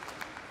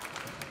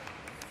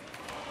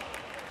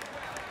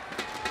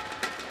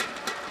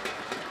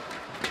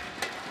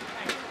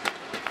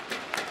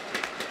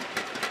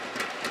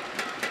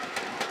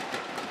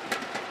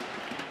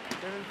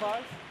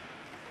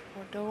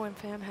 Bordeaux and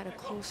FAM had a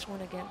close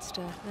one against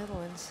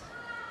Netherlands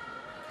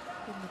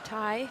in the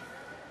tie.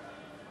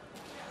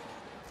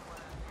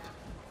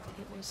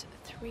 It was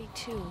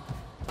 3-2.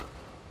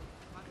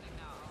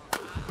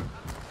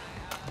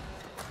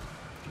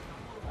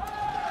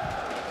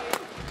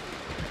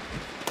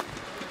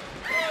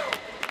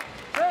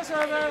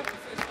 Serve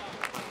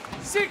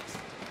 6,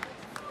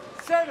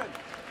 7.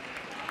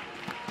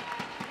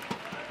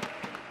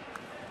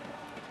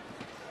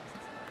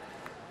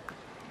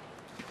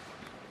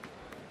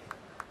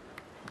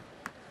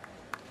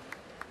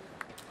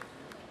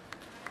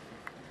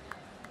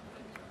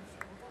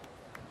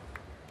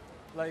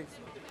 Like.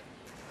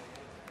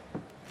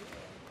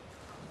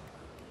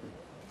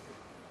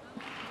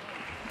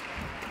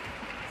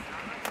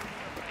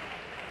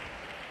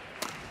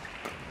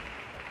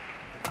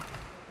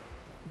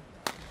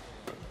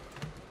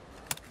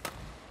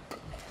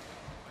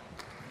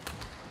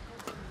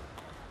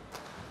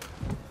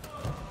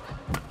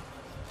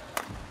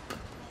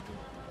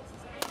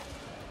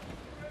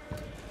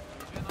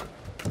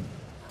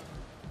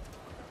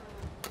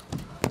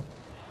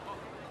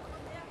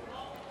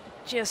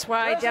 Just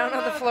wide down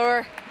on the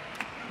floor,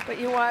 but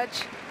you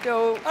watch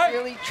Doe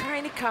really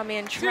trying to come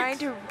in, trying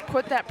to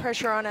put that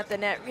pressure on at the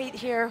net. Right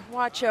here,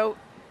 watch out,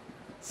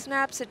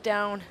 snaps it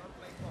down.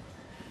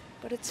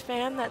 But it's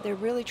FAM that they're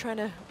really trying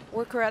to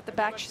work her at the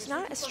back. She's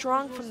not as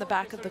strong from the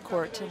back of the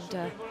court,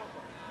 and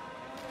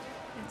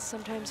it's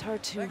sometimes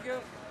hard to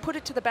put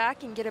it to the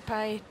back and get it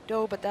by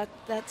Doe, but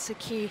that's the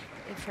key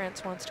if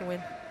France wants to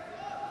win.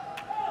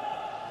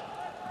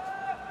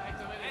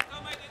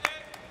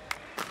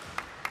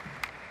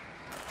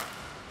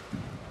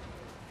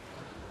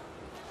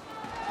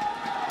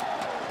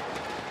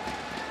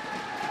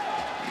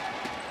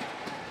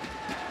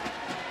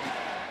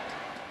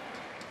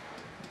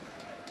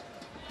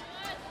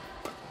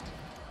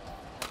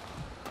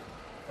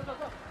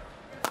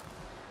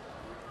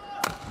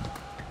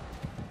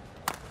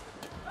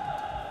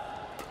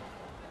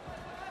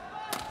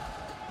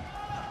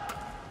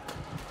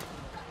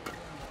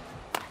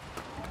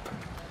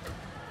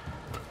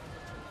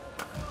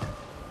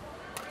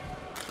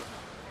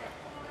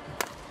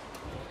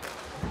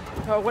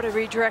 Oh, what a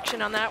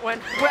redirection on that one.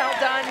 Well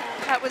done.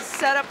 That was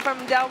set up from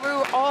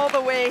DELRUE all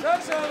the way.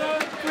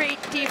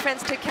 Great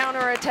defense to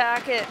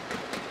counterattack it.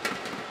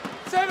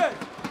 7.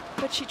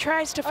 But she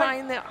tries to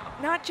find the,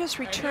 not just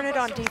return it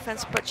on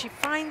defense, but she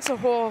finds a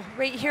hole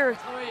right here,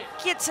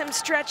 gets him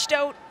stretched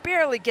out,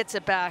 barely gets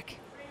it back.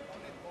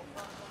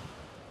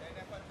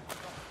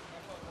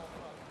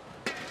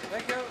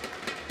 Thank you.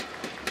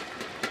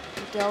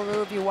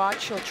 DELRUE, if you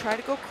watch, she'll try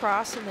to go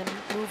cross and then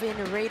move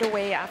in right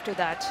away after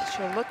that.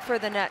 She'll look for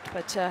the net,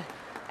 but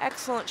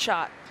excellent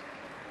shot.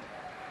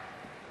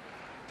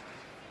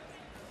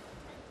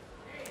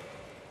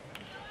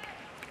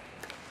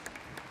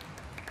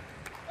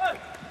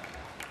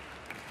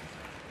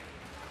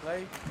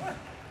 Play.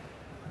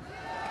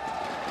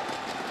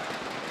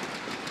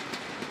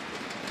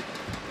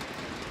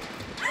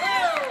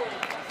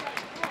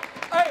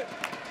 Hey!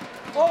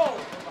 Oh!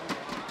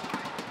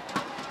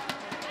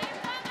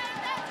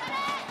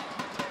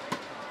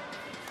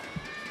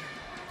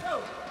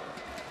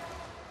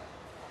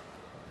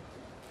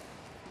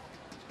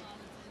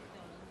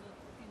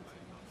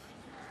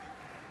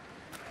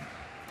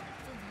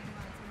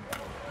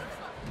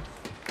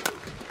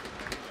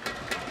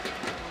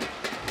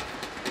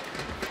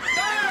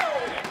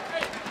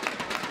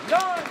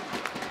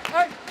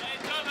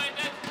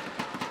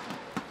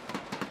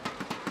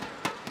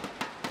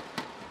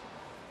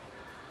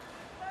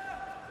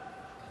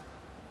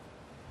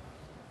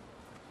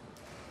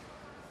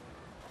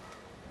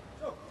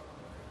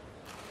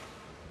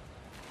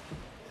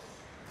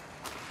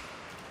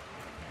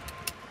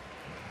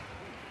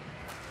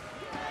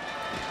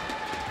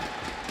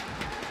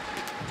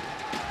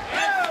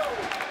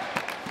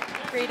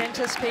 Great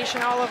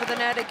anticipation all over the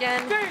net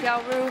again.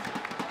 DELRUE,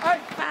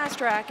 fast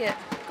racket,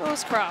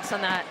 goes cross on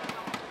that.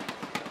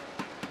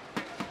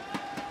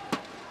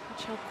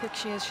 Watch how quick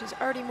she is. She's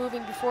already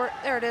moving before.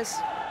 There it is.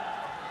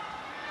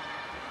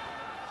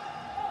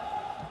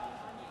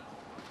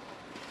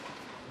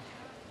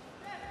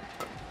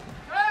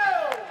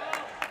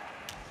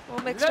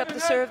 Well, mixed up the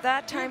serve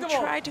that time.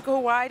 Tried to go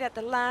wide at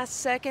the last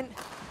second.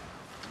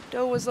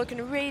 Do was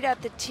looking right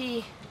at the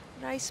tee.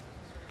 Nice,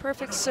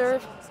 perfect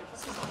serve.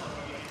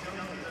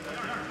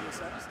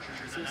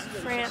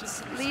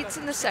 France leads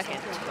in the second,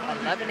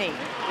 11-8. Et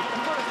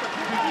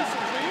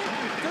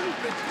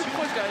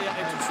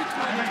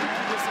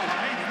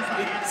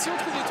si on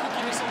trouve des trucs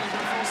qui descendent, ils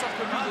vont faire en sorte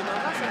que lui, les mains,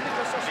 ça fait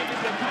qu'on cherche des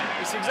développements.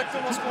 Et c'est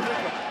exactement ce qu'on veut,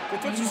 quoi. Que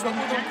toi, tu sois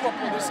haut dans le cours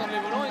pour descendre les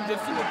volants et que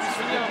Delphine puisse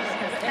finir.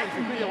 Il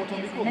faut que les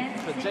retourner les cours.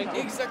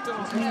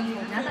 Exactement.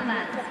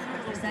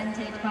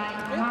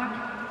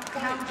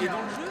 Et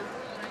dans le jeu,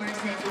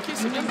 ok,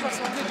 c'est bien de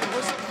patienter, de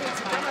recentrer,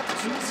 c'est quand même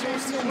attention. Si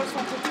on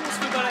recentre tout, on se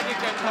fait balader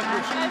quand même à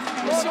gauche.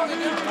 Mais si on est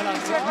bien, voilà,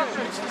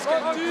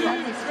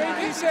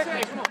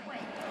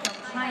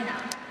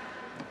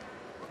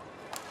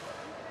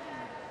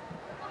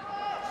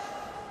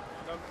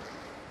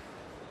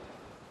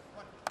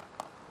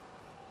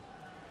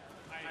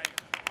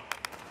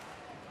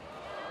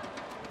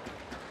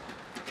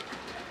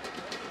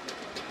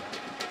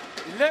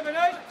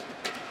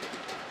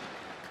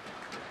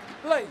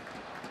 Play.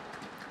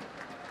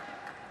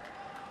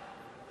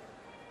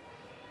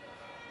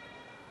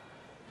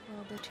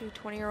 Well, the two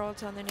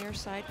 20-year-olds on the near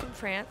side from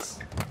France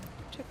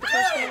took the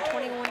first game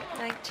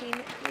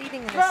 21-19,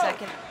 leading in the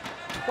second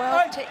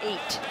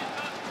 12-8.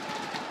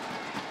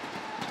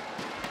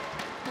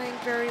 Playing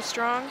very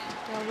strong.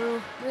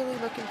 DELRUE really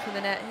looking for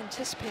the net,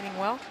 anticipating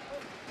well.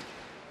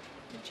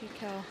 And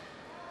GICQUEL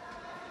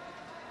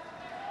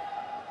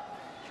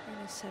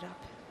trying to set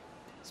up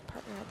his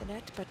partner at the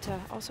net, but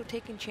also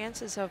taking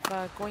chances of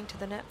going to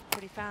the net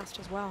pretty fast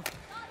as well.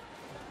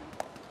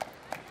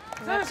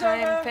 And that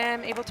time,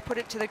 FAM able to put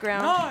it to the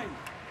ground. 9,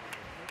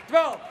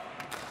 12.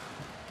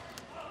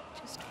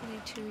 Just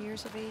 22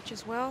 years of age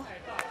as well.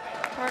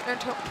 Partner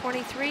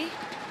 23.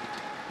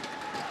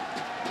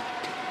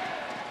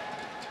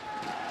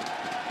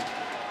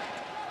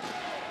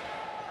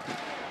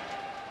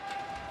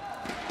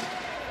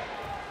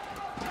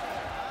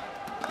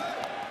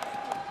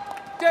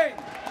 Okay.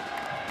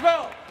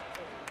 12.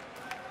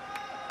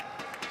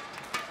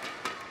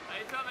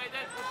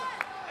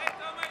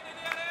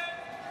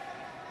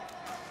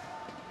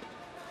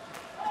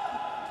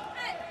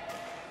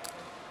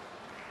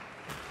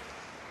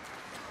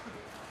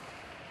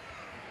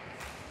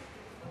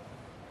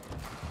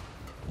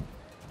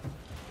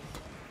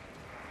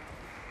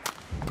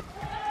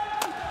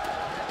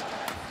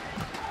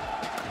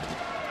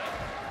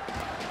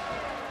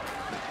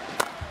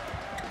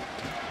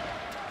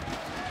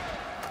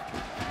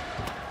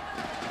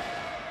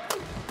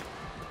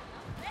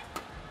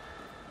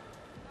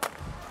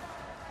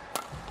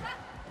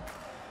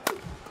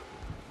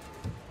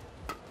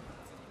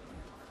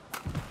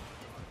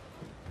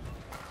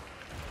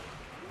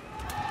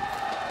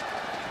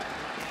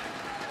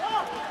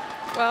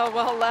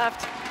 Well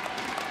left.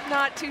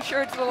 Not too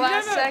sure to the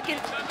last second.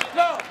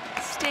 No.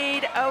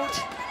 Stayed out.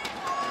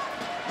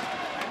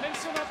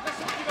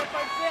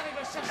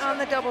 On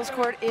the doubles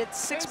court, it's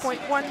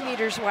 6.1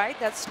 meters wide.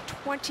 That's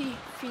 20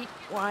 feet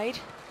wide.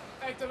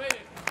 In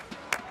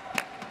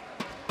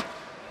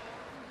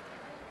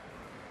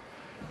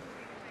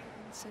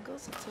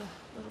singles, it's a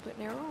little bit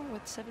narrow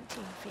with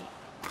 17 feet.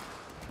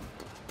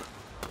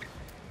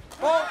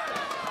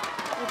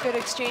 Good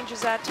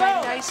exchanges that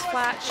time, nice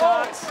flat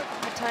shots.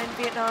 That time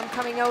Vietnam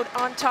coming out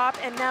on top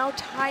and now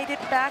tied it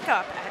back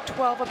up at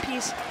 12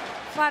 apiece.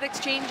 Flat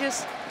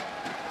exchanges.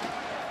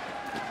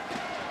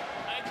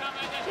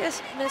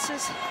 Just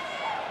misses.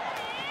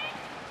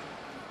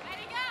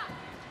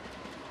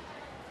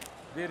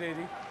 Be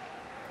ready.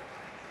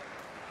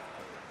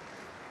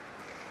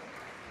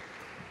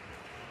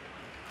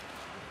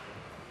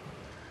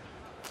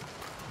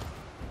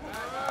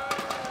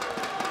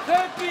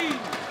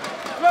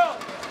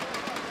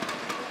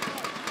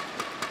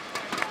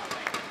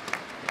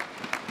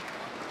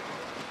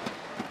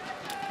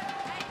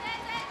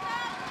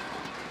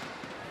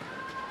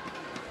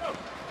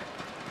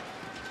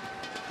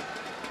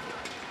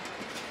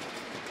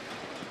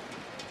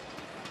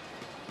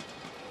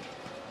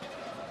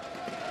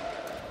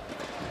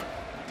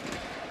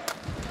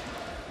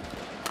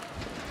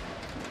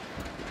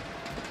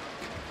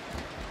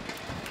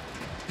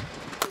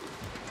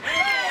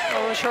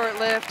 Short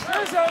lift,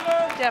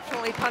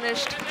 definitely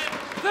punished.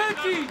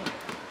 13.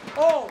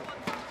 Oh.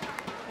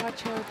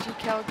 Watch how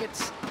GICQUEL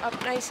gets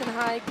up nice and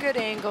high, good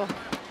angle.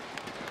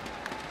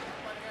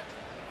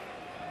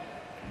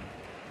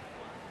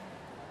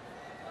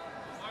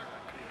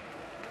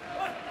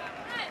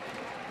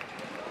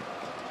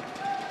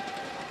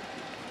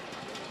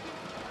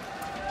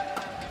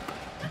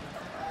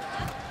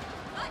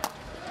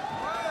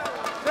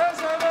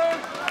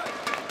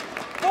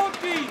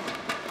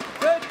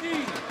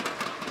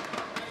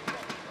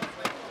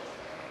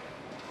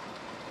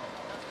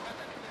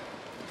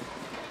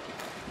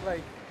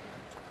 play.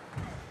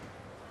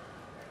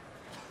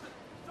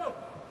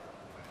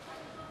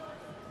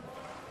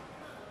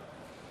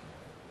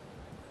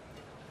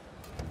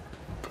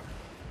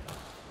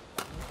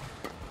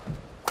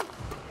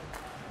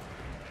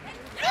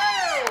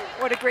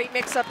 What a great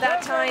mix-up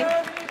that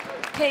time.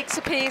 Takes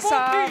a pace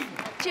off,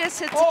 just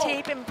hits the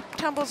tape and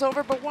tumbles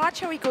over, but watch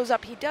how he goes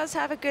up. He does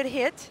have a good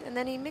hit, and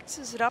then he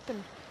mixes it up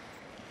and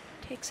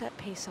takes that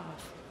pace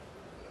off.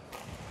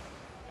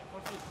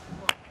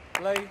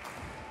 Play.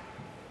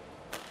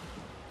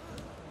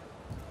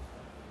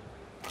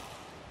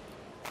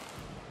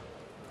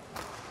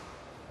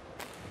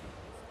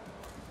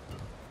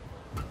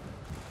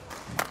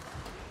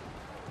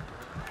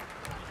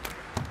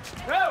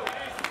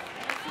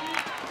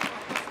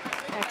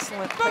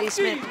 Excellent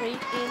placement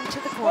right into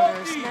the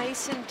corners.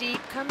 Nice and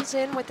deep, comes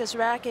in with his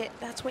racket.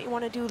 That's what you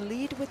want to do,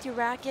 lead with your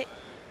racket.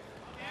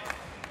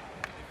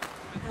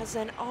 Has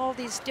then all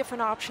these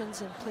different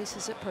options and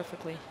places it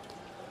perfectly.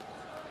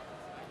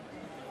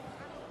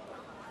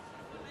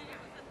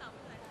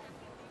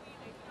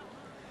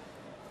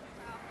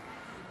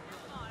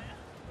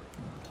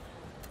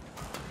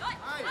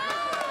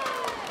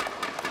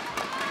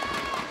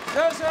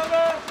 Serve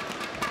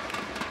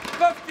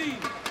 15.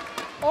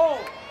 All.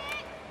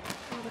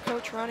 The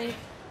coach, Ronnie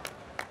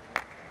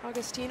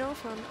Agostino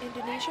from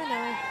Indonesia,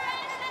 now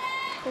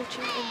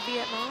coaching in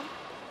Vietnam.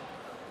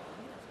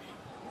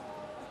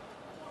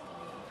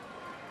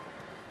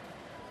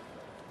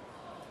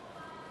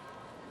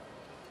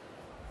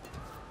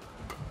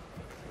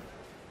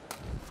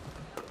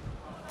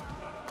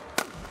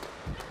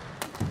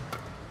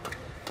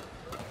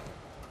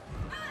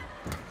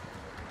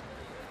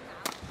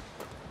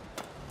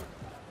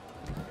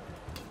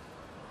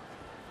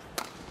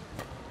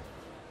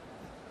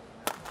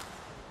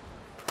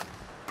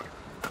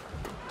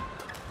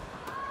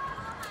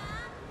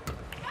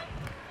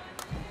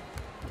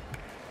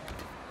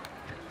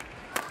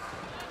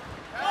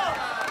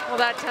 Well,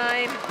 that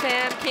time,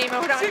 PHAM came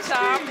out on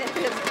top, and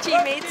his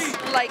teammates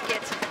like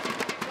it.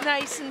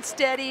 Nice and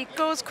steady,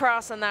 goes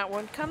cross on that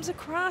one, comes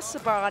across the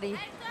body,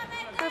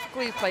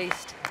 perfectly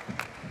placed.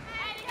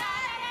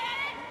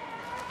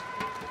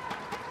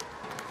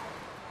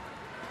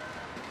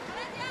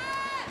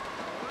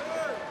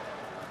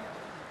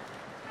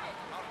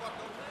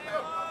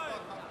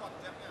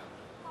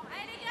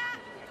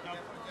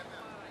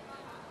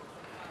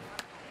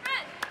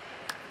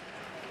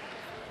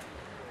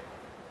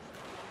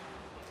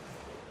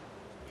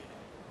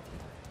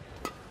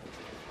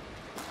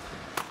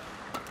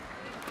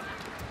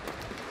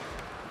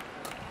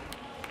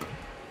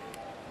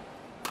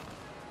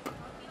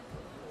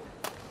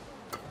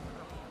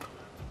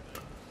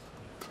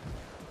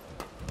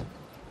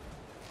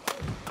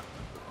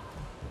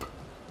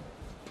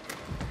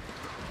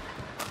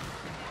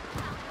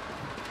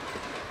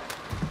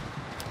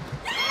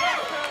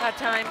 That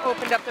time,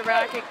 opened up the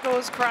racket,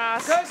 goes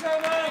cross.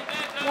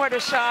 What a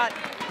shot.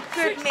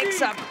 Good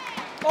mix-up.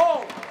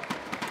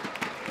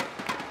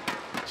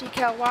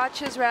 GICQUEL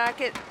watches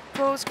racket,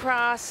 goes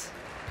cross,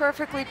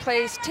 perfectly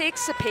placed,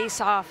 takes the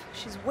pace off.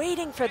 She's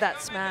waiting for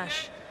that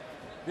smash.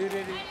 Be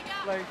ready,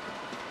 play.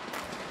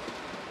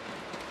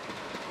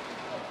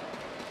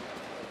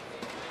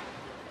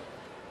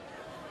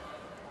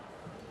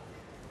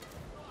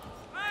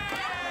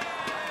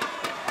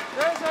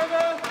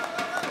 Serve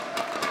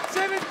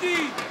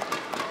 17,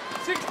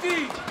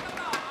 16.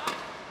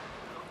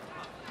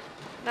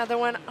 Another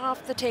one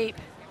off the tape.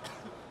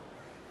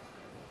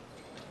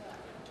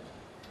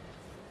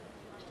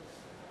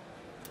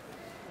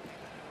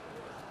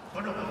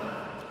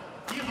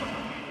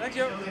 Thank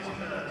you.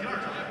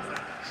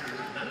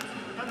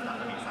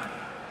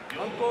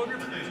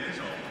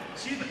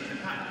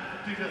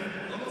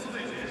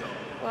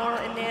 Well,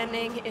 in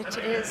Nanning, it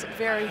is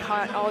very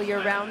hot all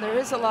year round. There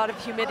is a lot of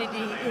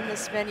humidity in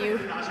this venue.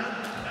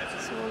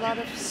 So a lot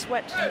of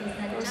sweat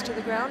goes to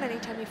the ground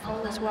anytime you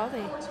fall as well.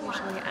 They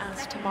usually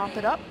ask to mop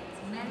it up.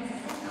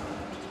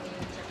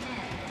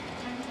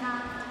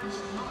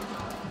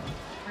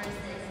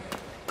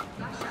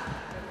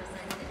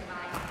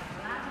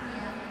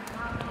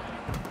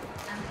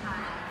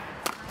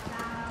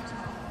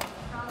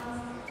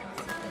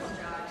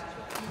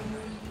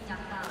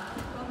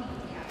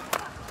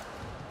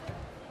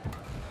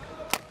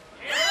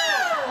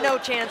 No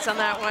chance on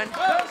that one.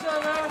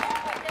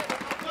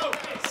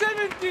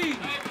 17.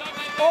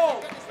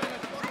 Oh.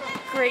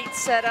 Great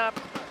setup.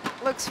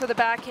 Looks for the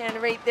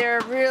backhand right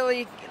there.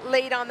 Really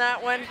late on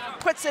that one.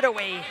 Puts it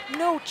away.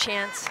 No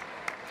chance.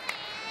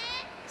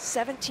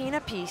 17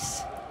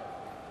 apiece.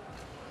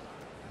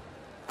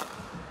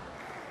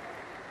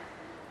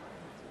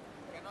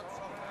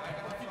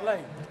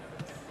 Play.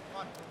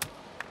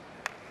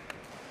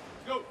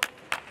 Go.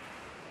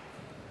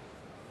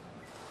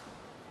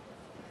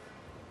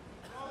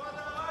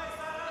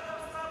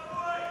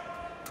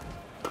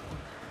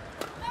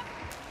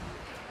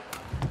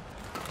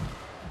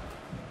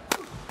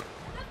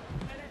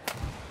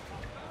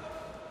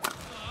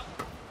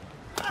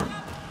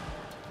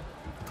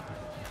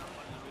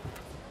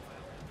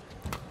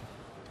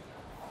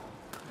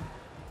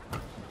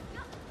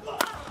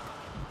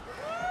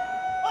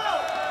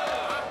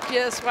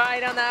 Just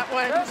wide on that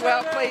one.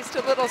 Well placed,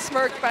 a little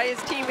smirk by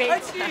his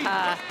teammates.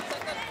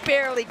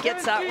 Barely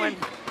gets that one.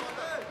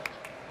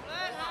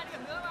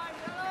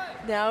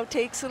 Now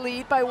takes the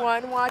lead by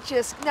 1. Watch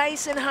this,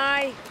 nice and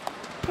high.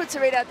 Puts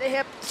it right at the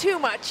hip, too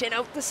much and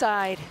out the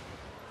side.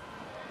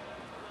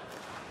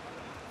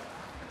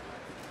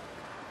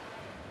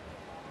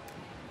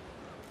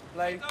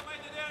 Play.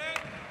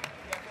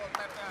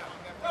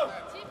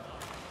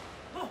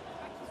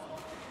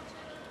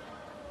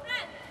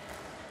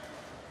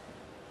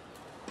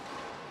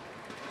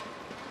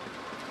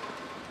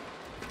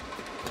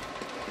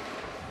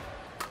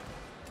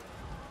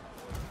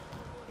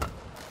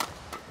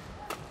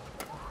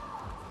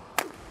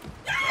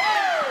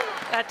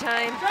 That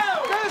time,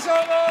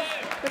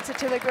 puts it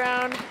to the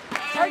ground.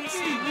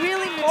 He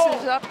really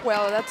mixes up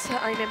well.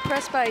 I'm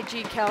impressed by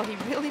GICQUEL. He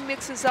really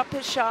mixes up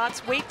his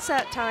shots, waits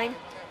that time.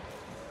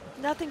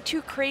 Nothing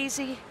too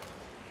crazy.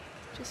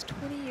 Just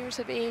 20 years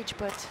of age,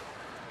 but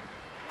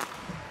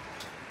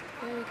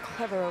very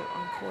clever out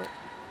on court.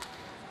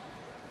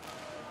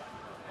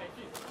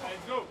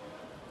 Let's go.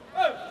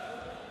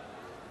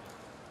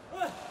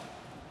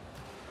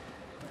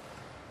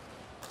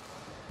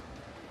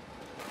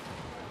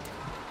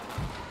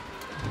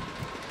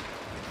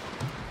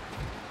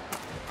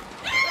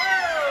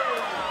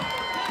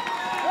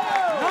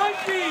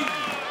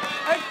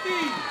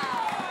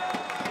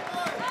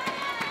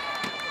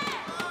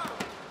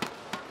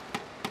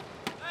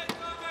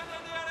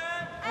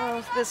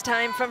 This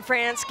time from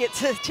France,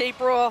 gets a tape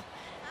roll.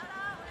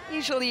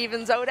 Usually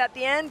evens out at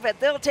the end, but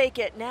they'll take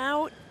it.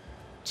 Now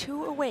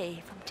 2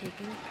 away from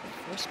taking the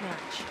first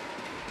match.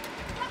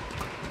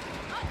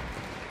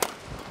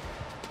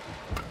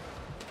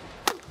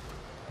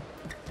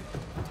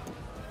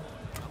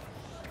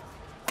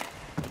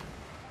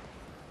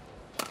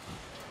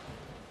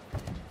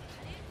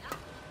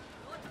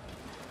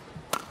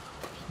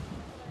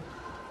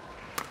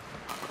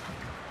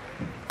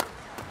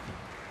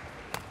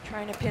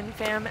 Trying to pin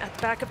FAM at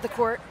the back of the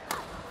court.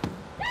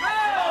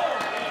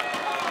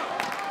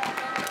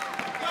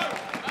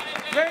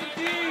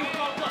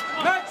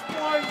 Match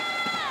point,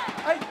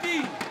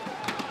 18.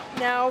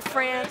 Now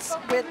France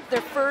with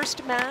their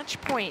first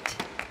match point.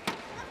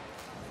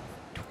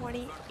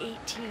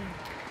 2018.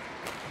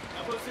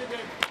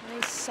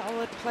 Nice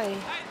solid play.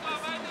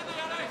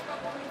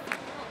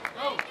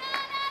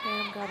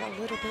 FAM got a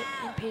little bit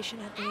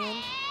impatient at the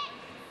end.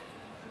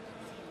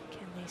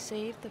 Can they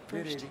save the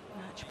first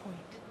match point?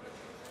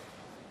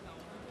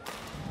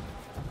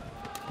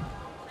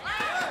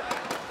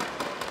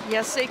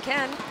 Yes, they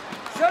can.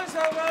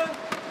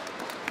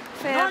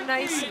 FAM,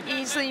 nice,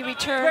 easily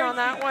return on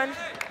that one.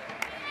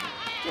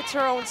 Gets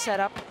her own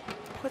setup,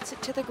 puts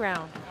it to the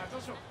ground.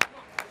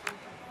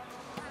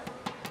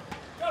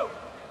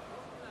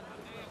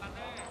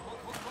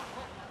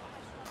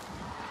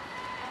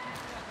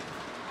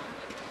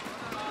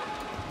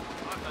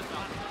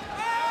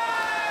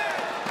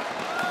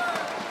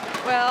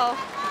 Well,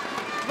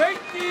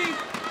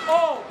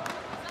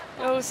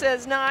 O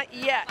says not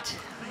yet.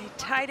 I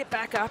tied it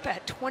back up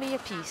at 20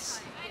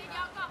 apiece.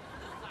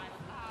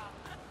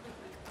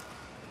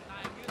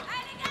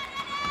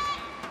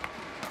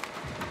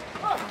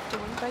 To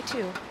win by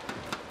 2.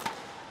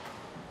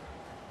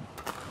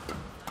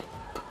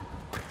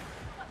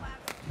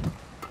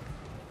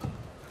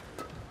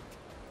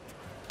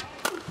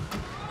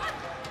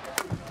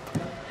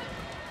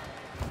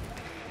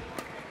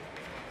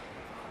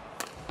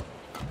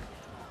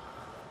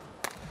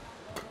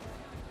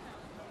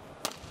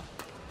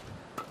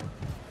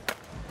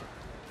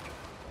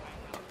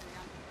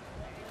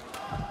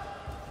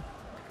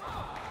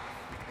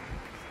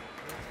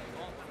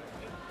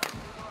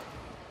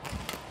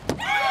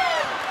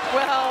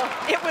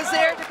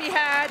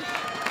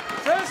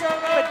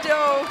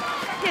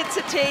 Hits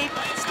a tape,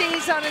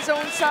 stays on his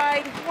own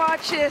side.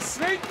 Watch this,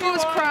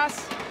 goes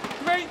cross.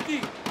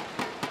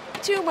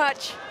 Too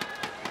much.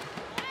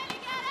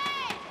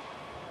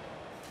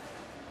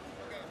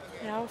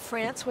 Now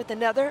France with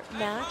another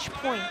match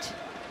point.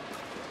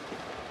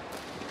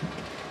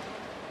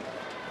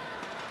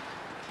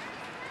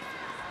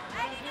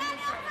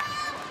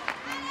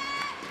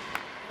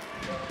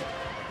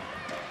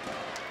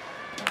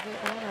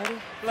 Already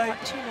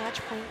got 2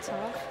 match points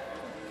off.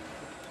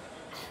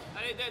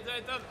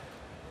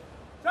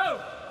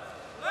 Go!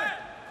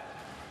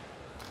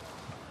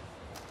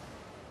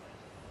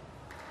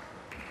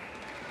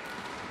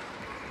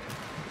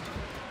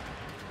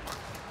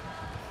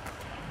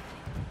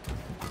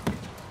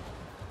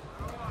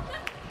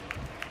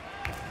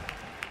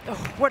 Oh,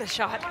 what a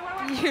shot.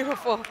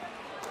 Beautiful.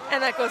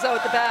 And that goes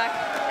out the back.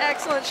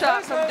 Excellent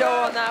shot from Do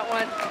on that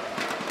one.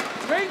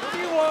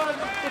 21.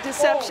 The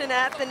deception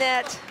at the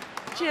net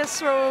just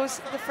throws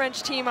the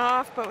French team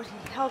off, but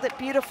he held it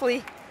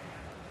beautifully.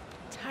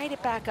 Tied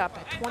it back up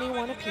at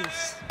 21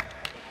 apiece.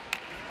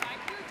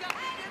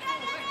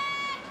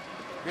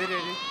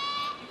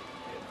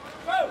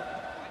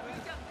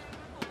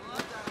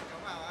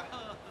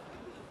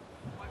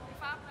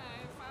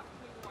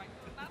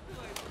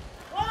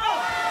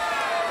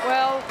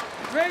 Well,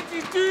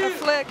 A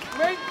flick.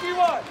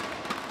 21.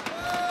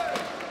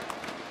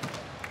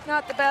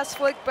 Not the best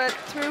flick, but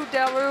threw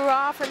DELRUE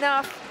off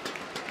enough.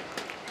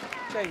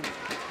 Change.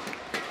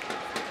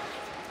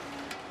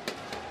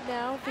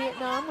 Now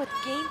Vietnam with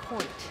game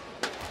point.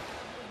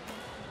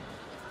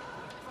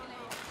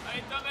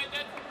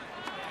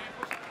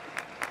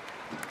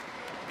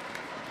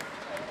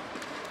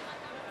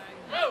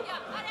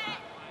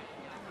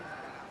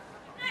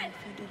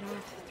 Defended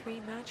off 3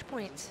 match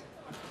points.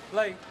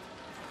 Play.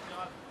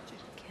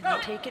 Can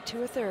they take it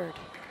to a third?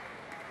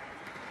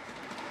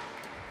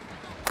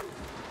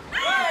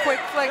 A quick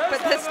flick,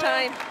 but this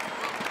time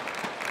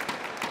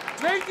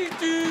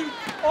 22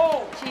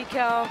 all.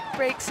 GICQUEL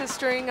breaks the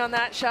string on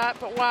that shot,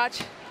 but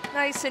watch,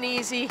 nice and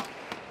easy,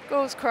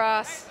 goes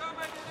cross.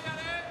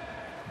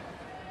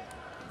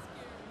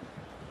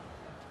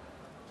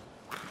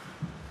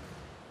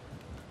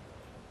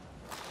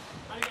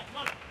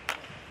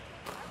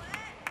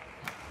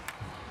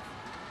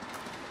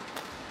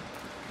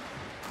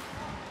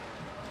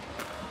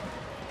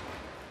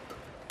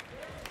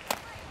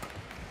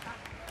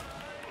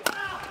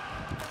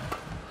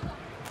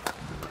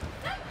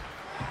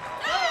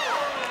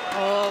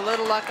 Oh,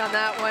 little luck on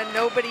that one,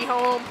 nobody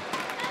home.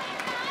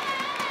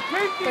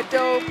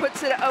 Badot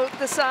puts it out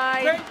the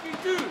side.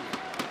 22.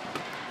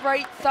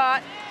 Right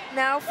thought,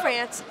 now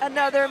France,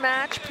 another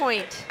match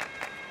point.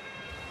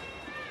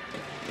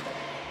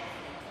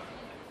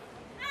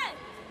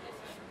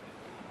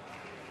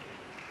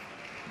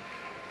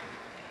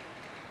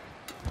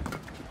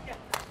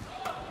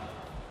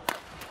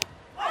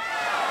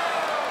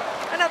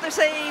 Another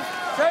save.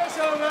 Service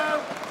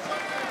over.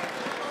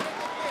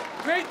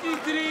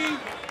 23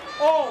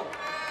 all.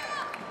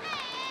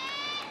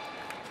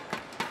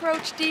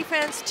 Approach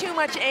defense, too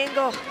much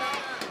angle.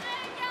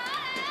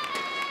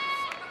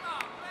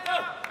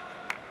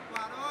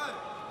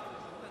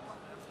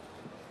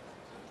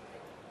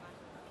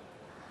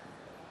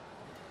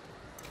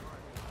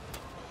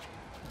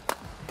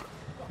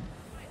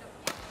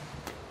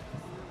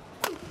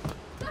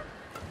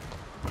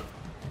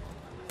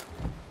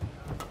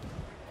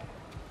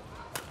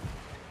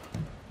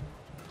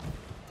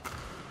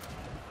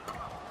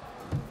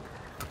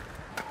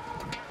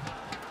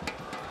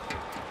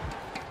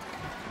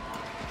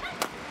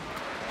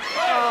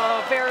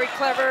 Very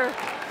clever.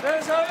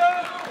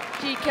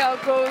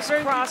 GICQUEL goes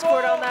cross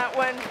court on that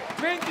one.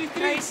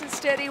 23. Nice and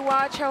steady.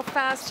 Watch how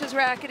fast his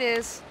racket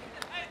is.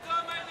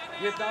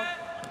 Vietnam.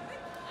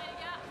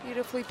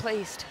 Beautifully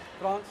placed.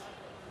 France.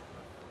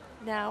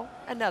 Now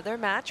another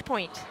match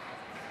point.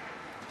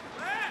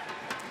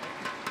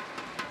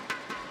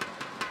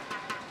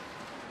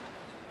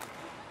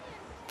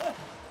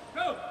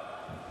 Go.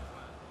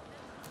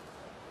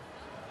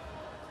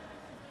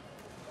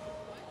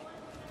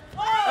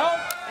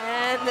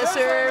 And the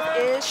serve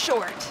is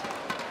short.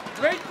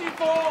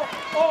 24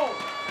 all.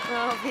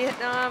 Well,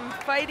 Vietnam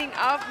fighting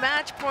off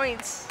match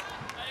points.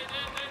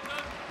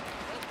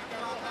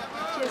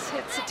 Just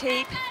hits the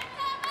tape,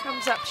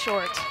 comes up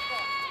short.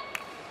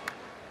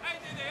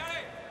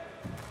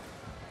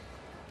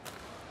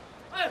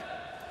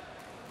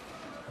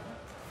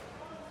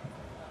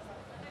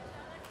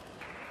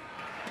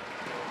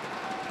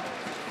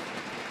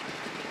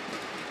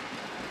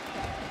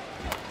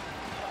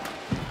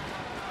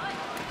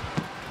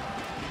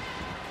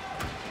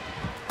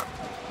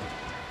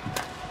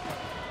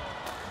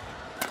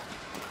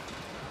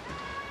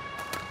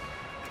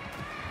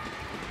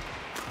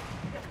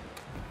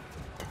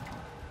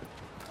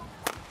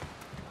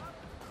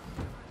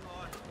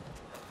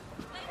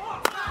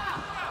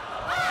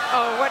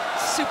 Oh, what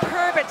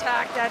superb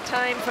attack that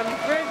time from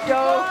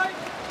Do.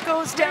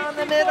 Goes down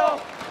the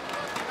middle.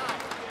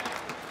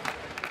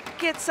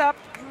 Gets up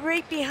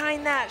right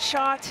behind that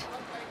shot.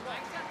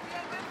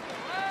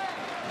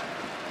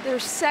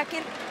 Their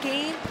second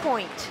game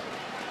point.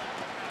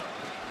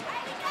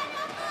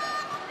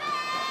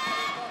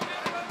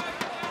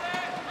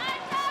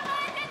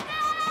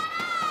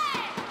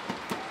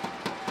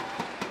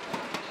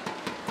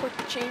 Quick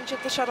change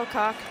at the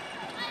shuttlecock.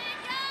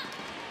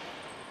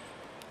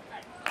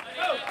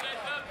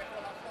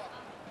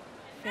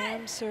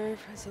 FRA serve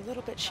is a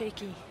little bit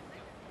shaky.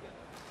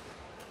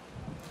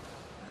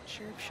 Not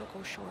sure if she'll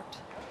go short.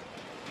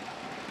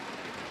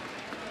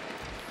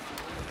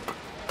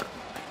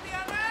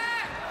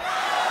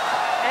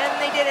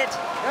 And they did it.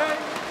 Okay.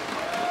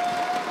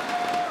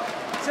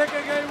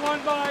 Second game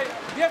won by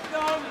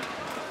Vietnam.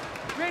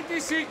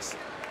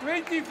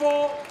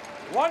 26-24.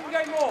 1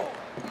 game all.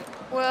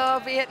 Well,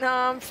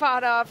 Vietnam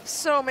fought off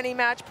so many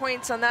match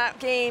points on that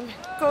game.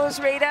 Goes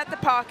right at the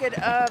pocket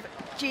of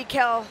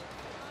GICQUEL.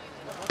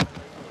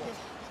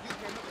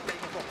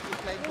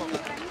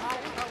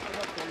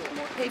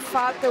 They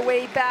fought their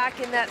way back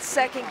in that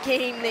second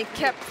game. They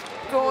kept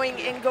going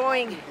and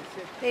going.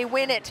 They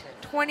win it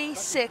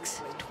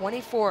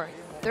 26-24.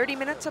 30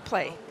 minutes of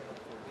play.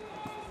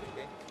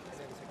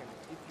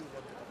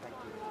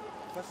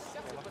 first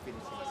one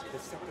finishing. The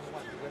second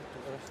one you have to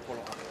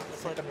follow up. The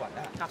second one,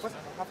 first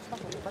half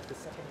but the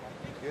second one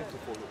you have to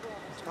follow.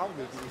 How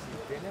will be easy?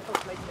 They never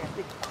play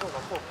netting,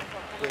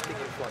 waiting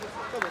in front.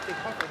 So waiting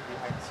half and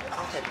behind,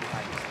 half and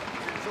behind.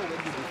 So when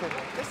you defend,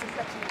 just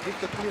reflection, if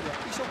the clear,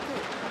 it's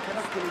okay. I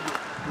cannot kill you.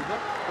 Do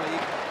not play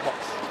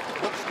box.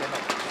 Box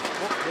cannot.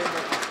 Box they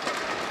know.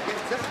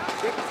 Just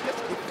give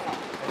far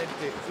and then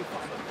play. If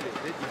far and play,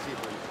 then easy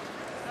for you.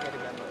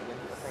 Remember when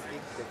you're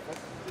attacking the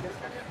first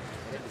one and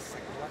then the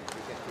second one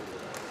you can kill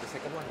it. The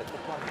second one, the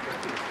third one you can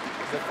kill it.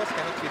 The first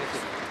cannot finish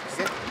it.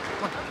 Okay?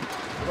 Come on.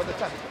 You got the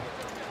chance.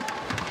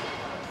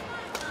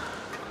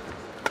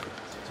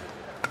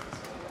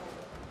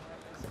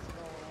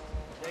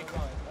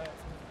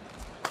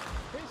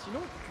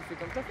 Sinon, tu fais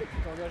comme t'as fait, tu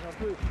t'engages un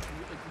peu et puis tu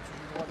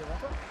joues droit devant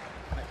toi.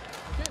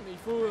 Ok, mais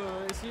il faut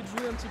essayer de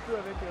jouer un petit peu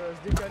avec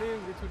se décaler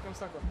ou des trucs comme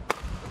ça, quoi.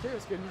 Ok,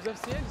 parce qu'elle nous a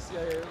c'est à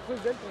cause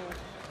d'elle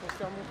qu'on se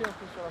fait remonter un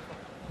peu sur la fin.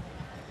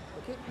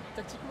 Ok,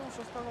 tactiquement on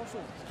change pas grand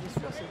chose. Ce qui est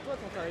sûr, c'est que toi,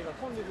 quand tu arrives à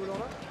prendre les volants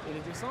là et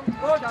les descendre,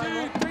 Go to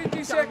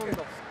 20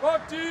 seconds. Go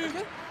to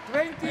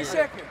 20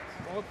 seconds.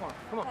 On reprend.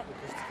 Comment?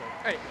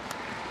 Allez.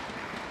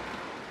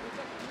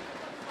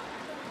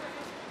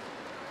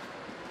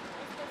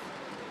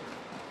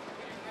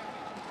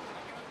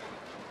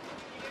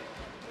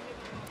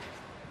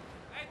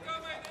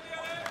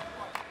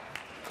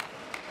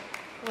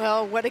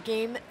 Well, what a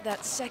game,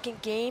 that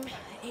second game,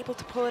 able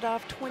to pull it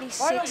off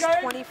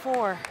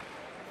 26-24.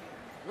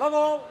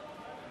 Level.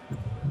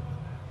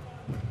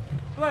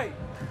 Play.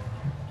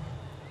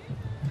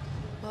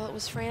 Well, it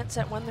was France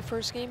that won the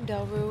first game,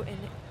 DELRUE and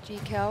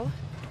GICQUEL,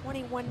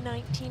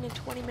 21-19 in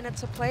 20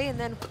 minutes of play, and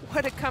then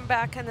what a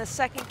comeback in the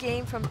second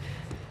game from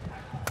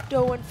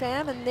DELRUE and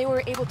FRA, and they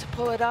were able to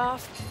pull it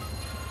off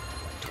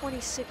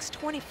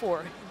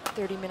 26-24 in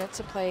 30 minutes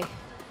of play.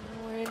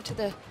 And we're into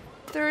the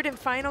third and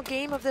final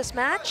game of this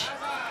match.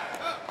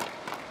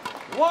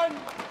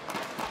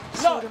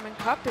 Soderman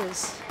Cup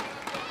is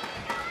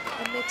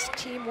a mixed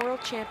team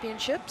world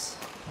championships.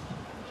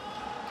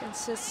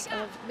 Consists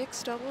of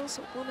mixed doubles,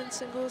 women's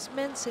singles,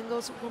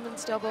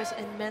 women's doubles,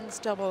 and men's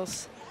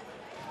doubles.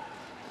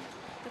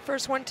 The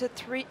first one to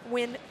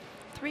win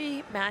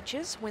 3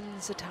 matches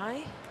wins a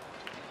tie.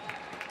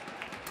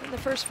 In the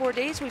first 4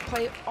 days, we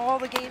play all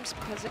the games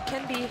because it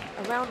can be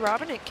a round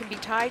robin, it can be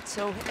tied,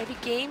 so every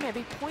game,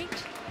 every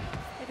point,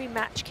 every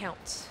match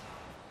counts.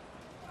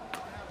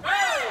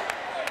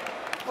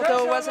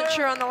 Although I wasn't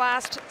sure on the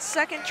last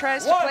second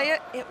tries to play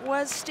it, it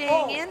was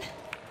staying in.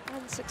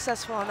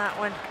 Unsuccessful on that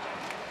one.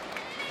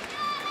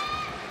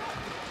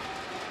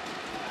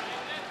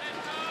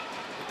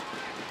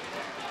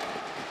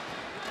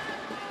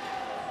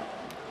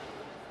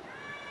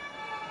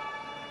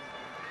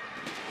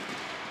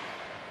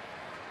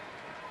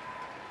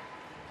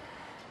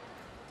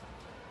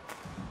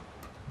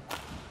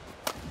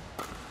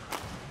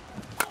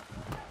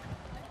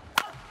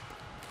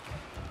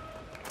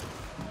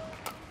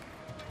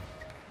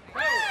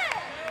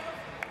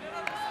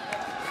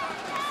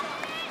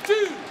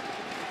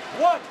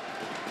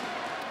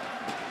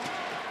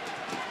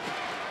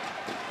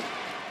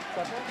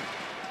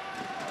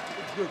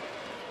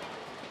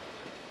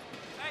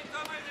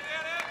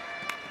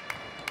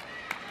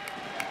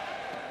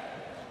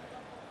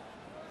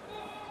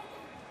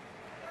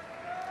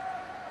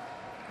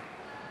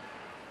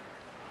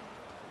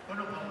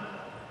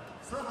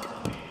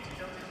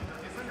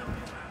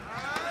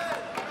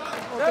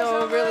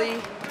 Although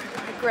really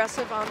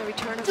aggressive on the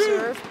return of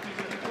serve,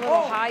 a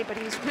little high, but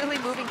he's really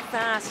moving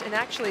fast. And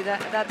actually,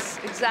 that's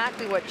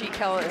exactly what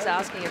GICQUEL is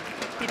asking him.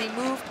 Did he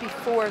move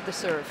before the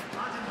serve?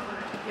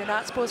 You're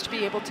not supposed to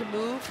be able to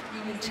move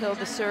until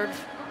the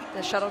serve,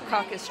 the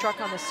shuttlecock is struck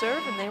on the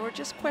serve, and they were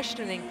just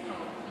questioning.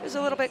 It was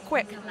a little bit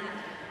quick.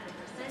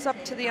 It's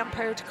up to the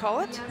umpire to call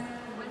it.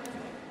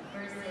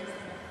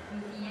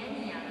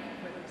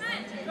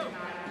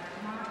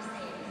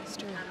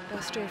 Mr.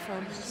 Buster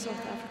from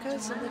South Africa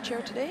is in the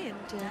chair today,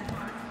 and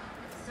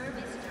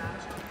service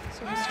judge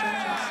is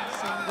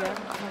Sang from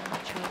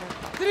China.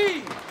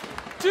 3,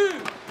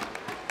 2.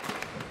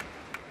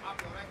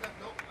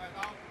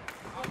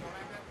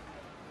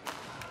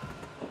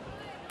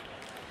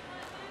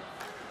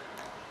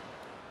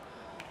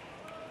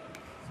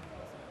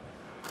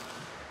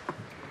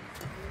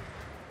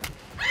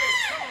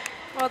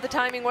 Well, the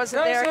timing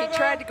wasn't there. He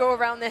tried to go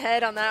around the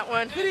head on that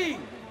one.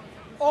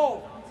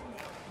 3-0.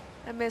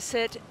 A miss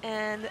hit,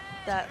 and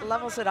that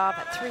levels it off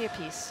at 3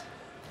 apiece.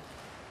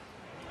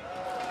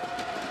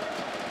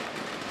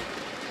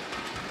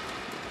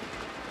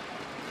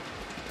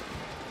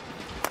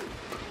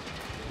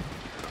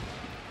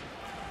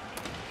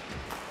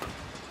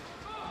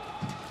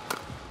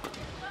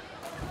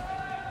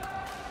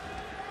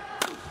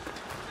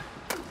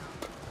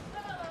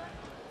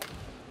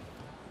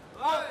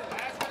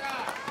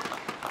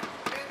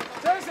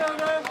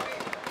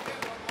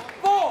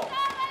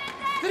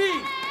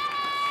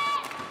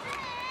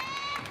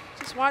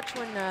 Watch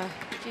when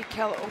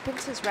GICQUEL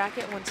opens his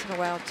racket once in a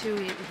while too.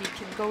 He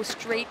can go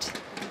straight,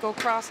 he can go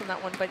cross on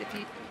that one, but if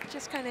he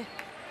just kind of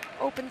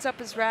opens up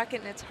his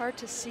racket, and it's hard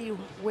to see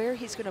where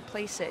he's going to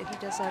place it. He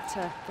does that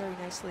very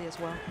nicely as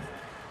well.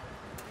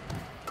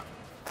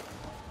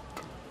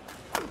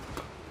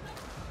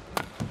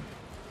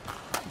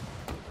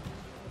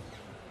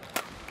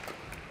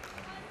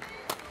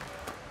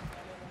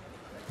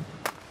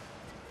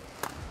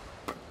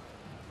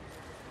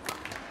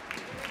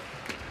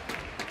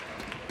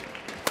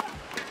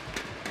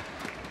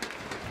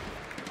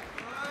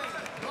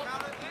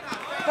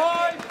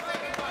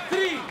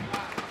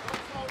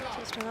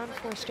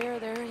 Air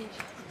there. You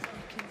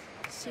can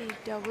see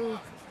DELRUE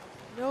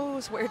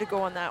knows where to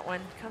go on that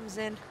one. Comes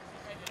in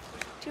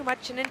too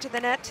much and into the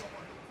net.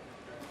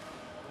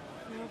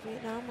 Now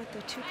Vietnam with the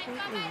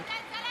 2-point lead.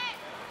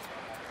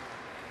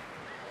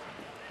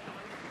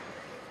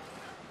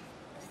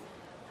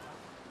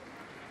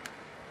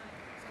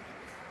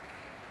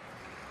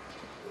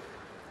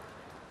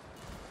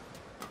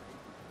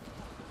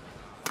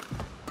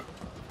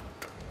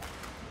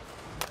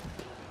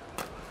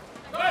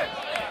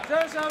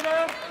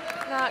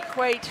 Not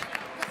quite.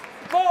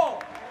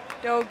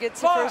 Do gets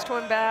the first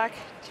one back.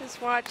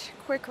 Just watch,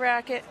 quick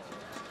racket.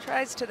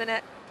 Tries to the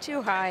net,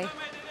 too high.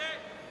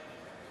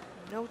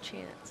 No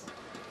chance.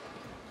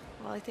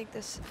 Well, I think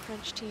this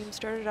French team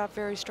started off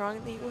very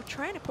strong. They were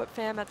trying to put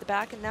FAM at the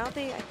back, and now I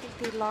think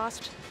they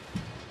lost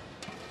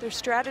their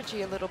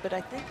strategy a little bit.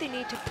 I think they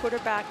need to put her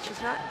back.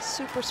 She's not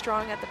super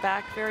strong at the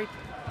back,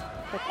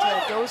 but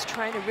Do's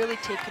trying to really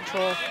take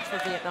control for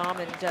Vietnam,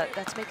 and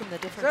that's making the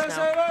difference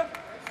now.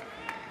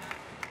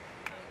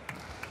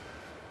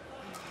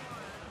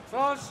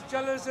 France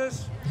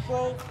challenges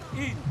fall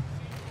in.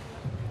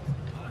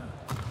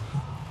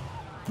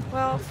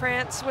 Well,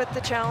 France with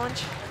the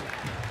challenge.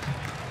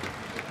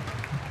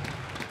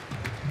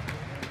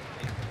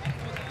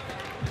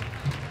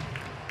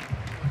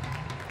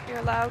 You're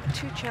allowed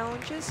 2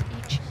 challenges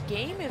each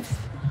game.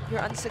 If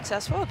you're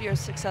unsuccessful, if you're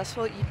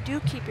successful, you do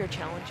keep your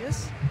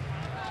challenges.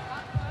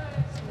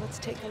 So let's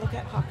take a look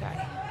at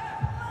Hawkeye.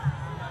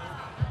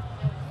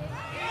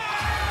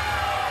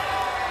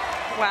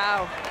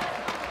 Wow.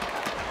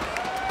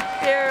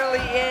 Barely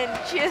in,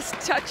 just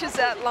touches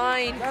that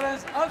line.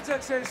 Challenge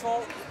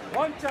unsuccessful,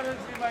 1 challenge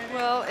remaining.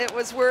 Well, it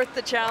was worth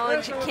the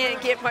challenge. You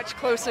can't get much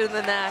closer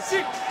than that.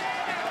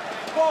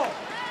 6-4.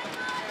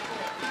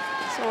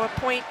 So a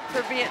point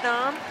for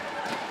Vietnam.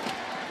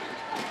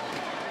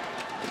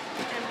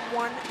 And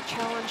 1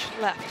 challenge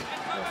left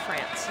for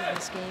France in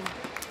this game.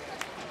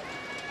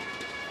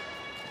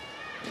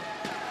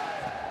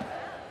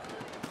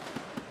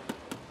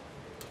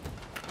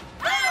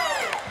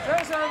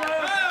 Serve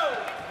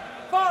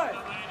 5,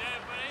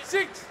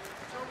 6.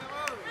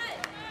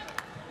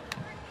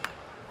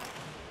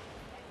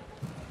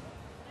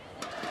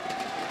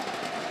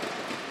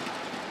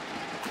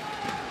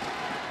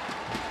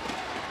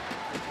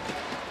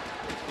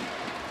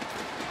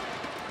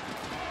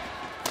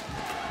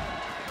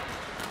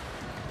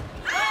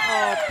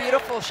 Oh,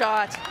 beautiful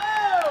shot.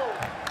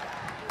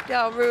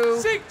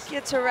 DELRUE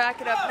gets her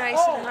racket up nice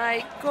and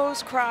high,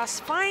 goes cross,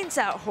 finds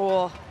that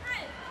hole.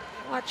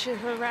 Watch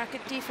her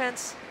racket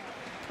defense.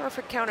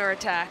 Perfect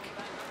counterattack.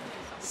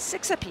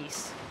 6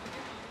 apiece.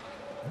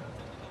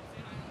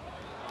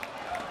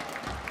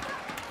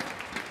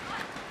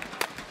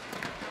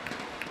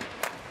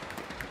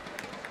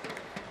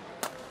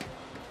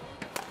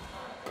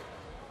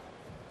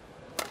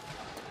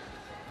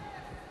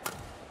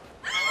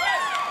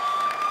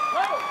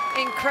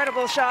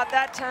 Incredible shot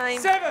that time.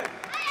 7.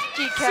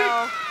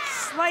 GICQUEL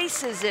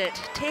slices it,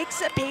 takes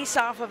the pace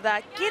off of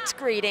that, gets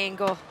great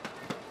angle.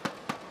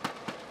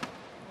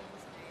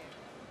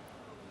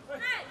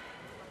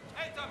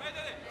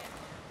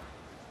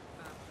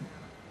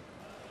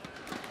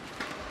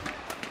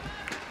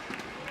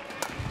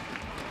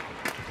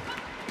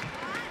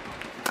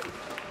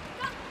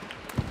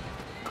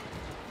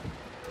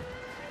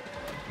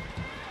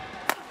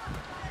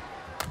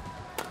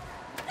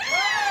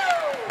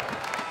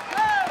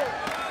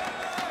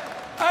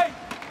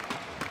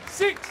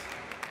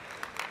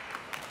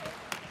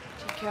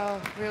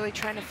 GICQUEL really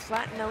trying to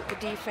flatten out the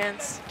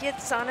defense,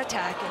 gets on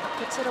attack and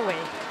puts it away.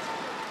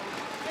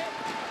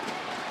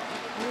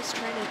 Always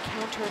trying to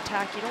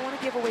counterattack. You don't want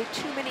to give away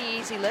too many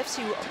easy lifts.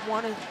 You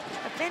want to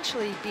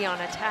eventually be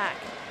on attack.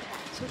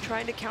 So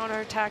trying to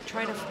counterattack,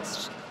 trying to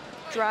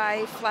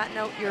drive, flatten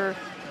out your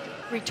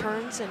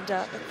returns and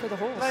look for the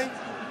holes.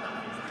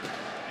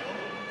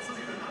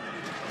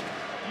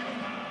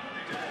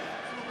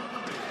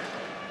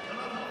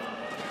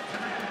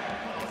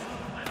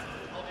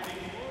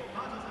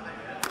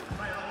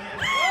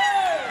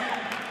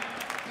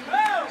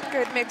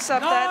 Good mix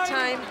up that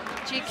time.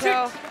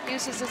 GICQUEL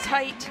uses his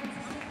height.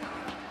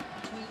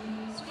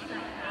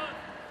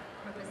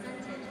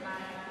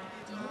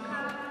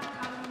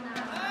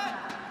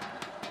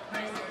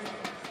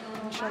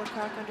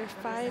 Shuttlecock under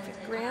 5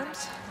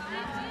 grams.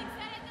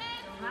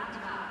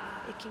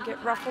 It can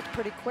get ruffled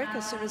pretty quick.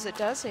 As soon as it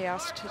does, they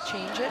ask to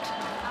change it.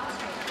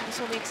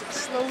 Also makes it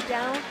slow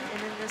down,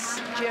 and in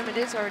this gym it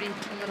is already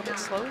a little bit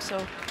slow,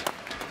 so.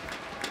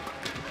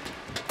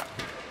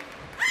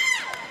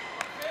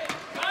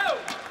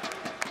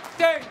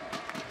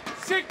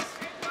 6.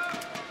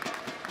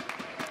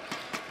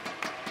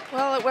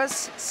 Well, it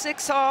was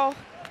 6-all.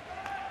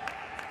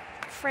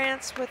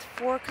 France with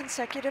 4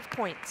 consecutive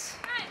points.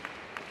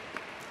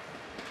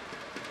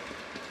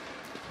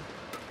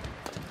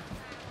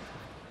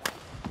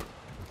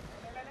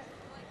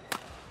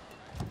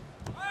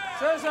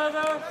 Serve,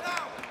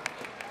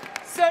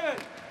 7.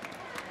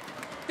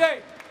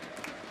 Game.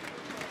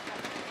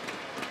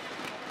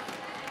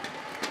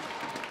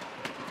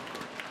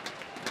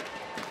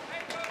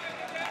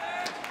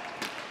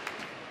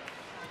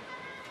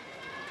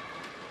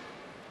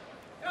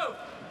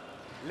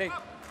 Late.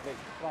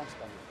 France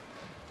coming.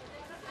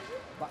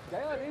 But they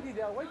are ready,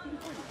 they are waiting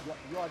for you.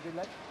 You are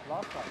delayed.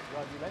 Last time, you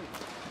are delayed.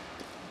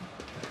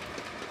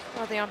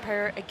 Well, the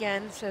umpire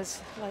again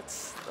says,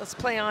 let's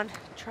play on.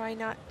 Try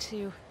not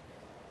to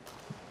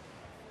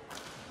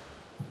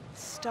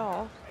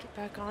stall. Get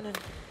back on and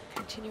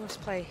continuous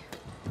play.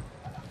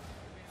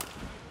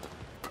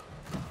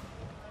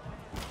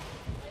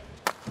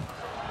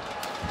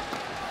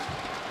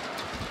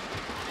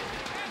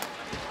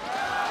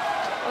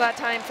 Well, that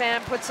time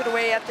FAM puts it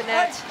away at the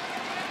net.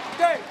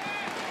 Hey.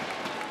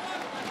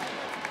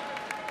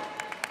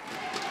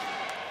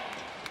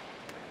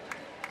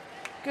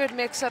 Good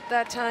mix-up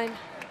that time.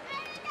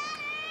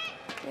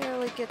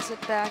 Barely gets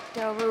it back.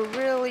 DELRUE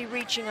really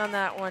reaching on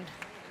that one.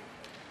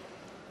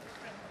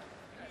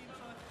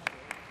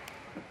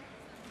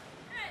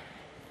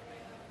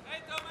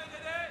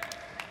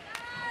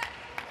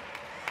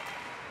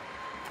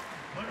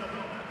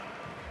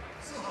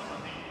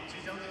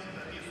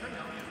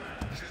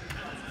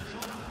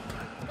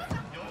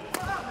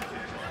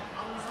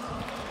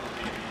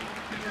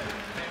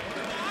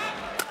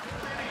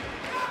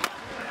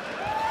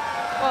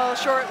 Well,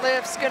 short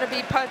lift's going to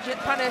be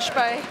punished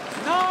by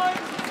 9.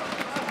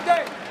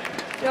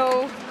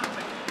 Joe.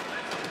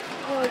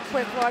 Really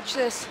quick, watch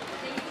this.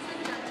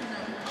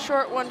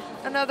 Short one,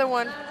 another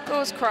one,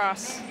 goes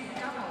cross.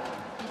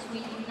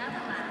 Between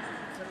Netherlands,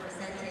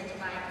 represented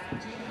by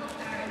versus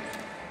USA.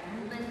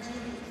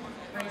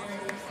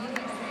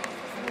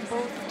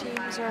 Both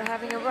teams are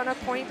having a run of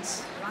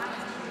points.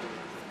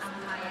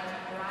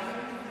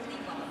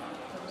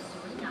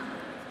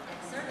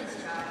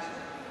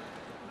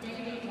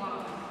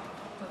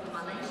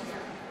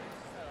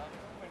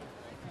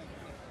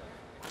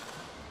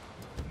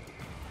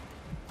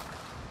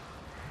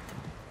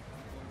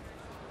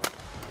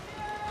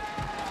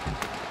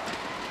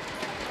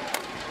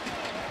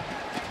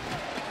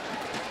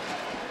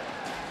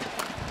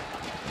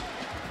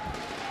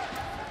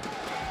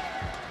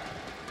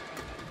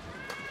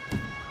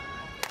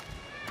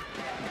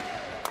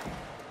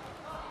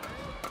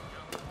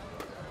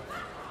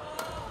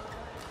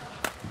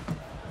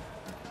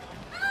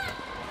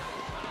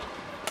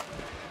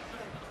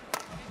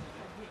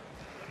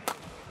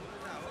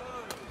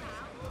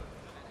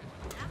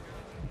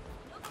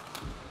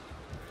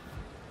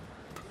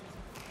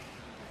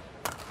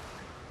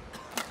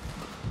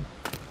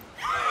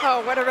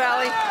 Oh, what a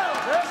rally.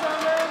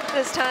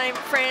 This time,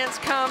 France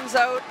comes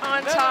out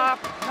on top.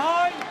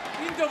 9.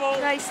 Interval.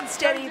 Nice and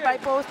steady by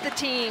both the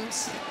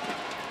teams.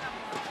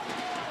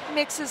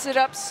 Mixes it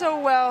up so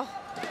well.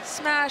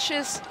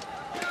 Smashes.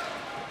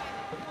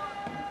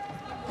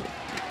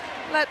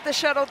 Let the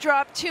shuttle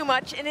drop too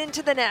much and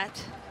into the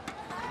net.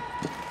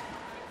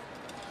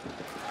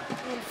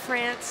 And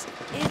France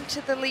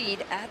into the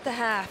lead at the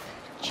half.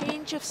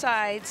 Change of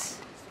sides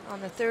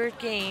on the third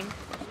game.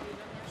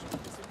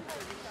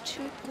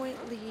 2-point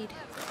lead.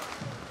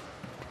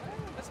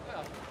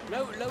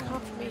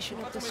 Confirmation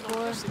of the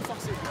score. France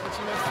up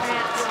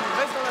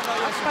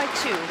by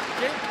 2.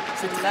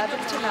 11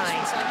 to 9.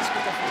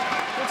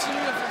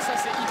 Continue à faire ça,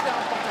 c'est hyper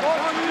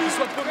important. Qu'il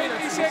soit paumé là,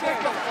 c'est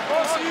important.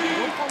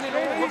 Reprendre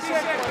l'élan,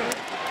 reprendre le problème.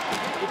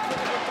 Et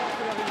prenez votre temps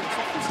après la réunion.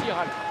 S'en fout s'il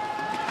râle.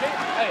 Ok,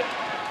 allez.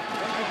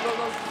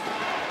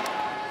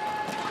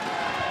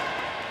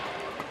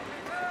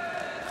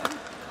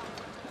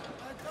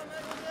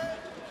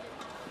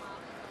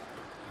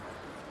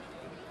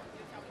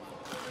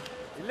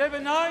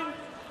 11-9.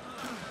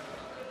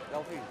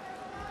 Delphine.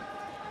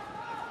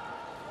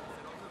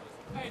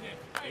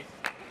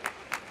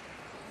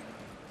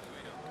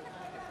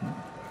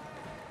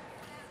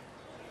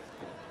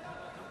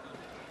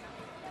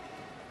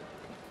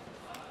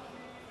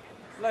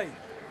 Play.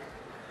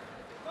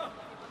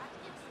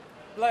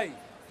 Play.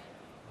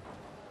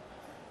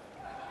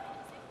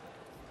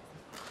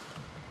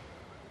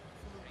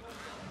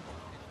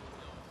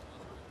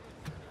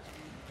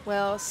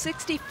 Well,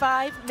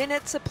 65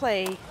 minutes of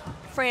play.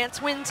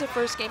 France wins the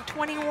first game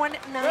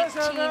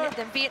 21-19,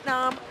 then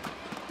Vietnam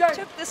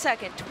took the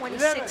second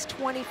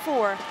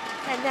 26-24,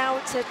 and now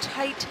it's a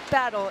tight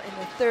battle in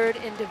the third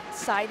and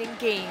deciding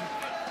game,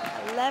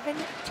 11-10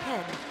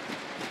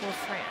 for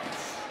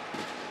France.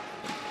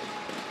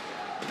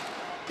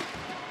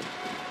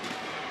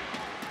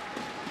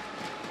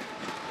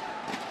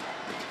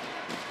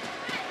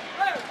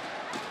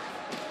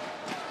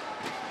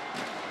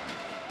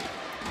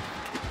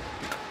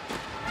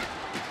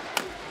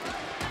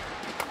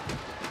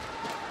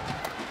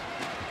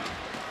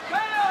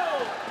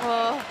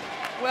 Well,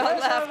 well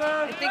left.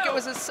 I think it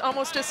was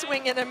almost a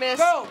swing and a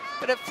miss,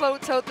 but it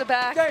floats out the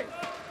back. Trying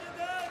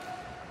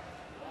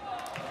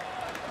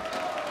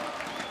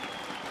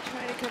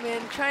to come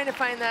in, trying to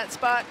find that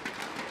spot.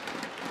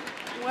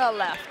 Well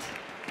left.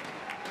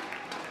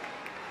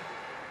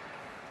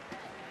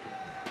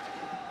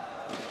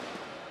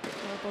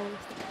 Well, both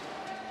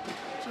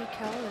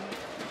GICQUEL and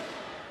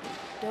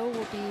Doe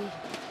will be in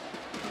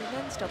the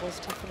men's doubles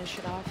to finish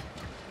it off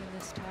in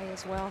this tie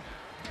as well.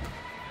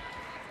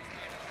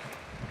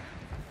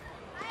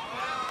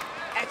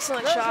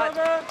 Excellent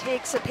shot,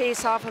 takes the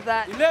pace off of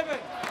that. 11.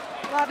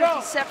 A lot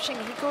of deception.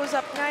 He goes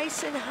up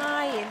nice and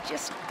high and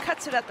just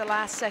cuts it at the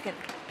last second.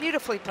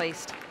 Beautifully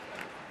placed.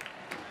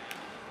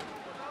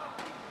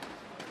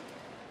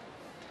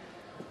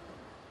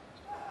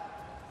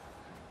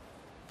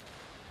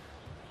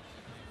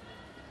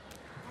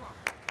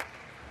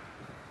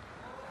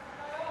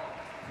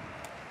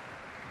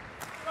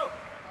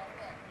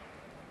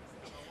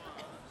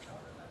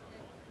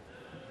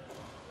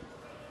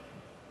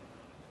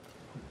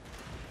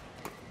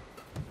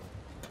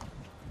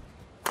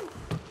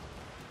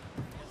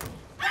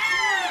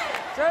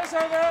 Service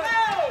over.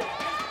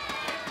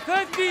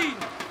 13.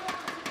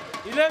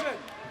 11.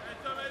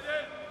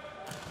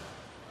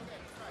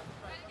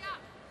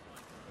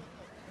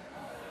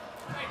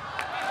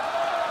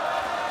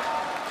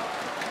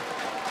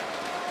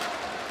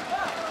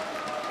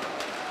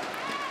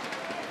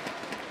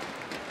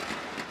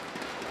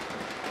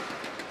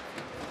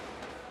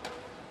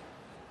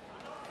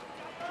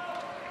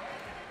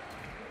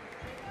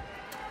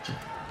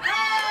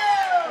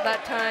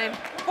 That time,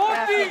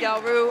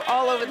 DELRUE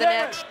all over the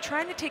net,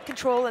 trying to take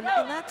control, and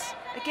that's,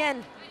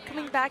 again,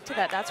 coming back to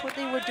that. That's what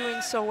they were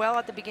doing so well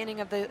at the beginning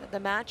of the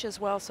match as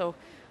well, so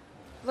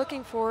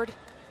looking forward.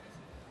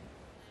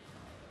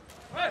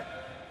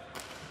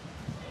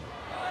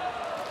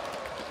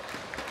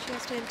 She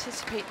has to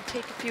anticipate and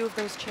take a few of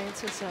those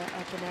chances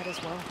at the net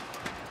as well.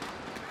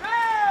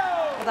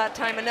 Well, that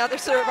time, another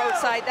serve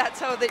outside. That's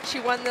how that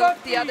she won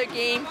the other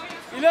game.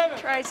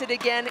 Tries it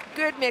again.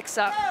 Good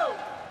mix-up.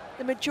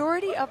 The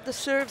majority of the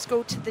serves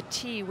go to the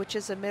tee, which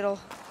is the middle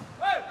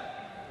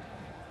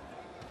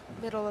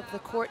of the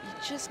court. You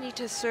just need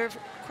to serve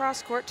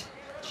cross court.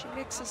 She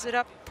mixes it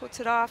up, puts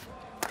it off.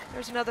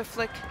 There's another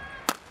flick,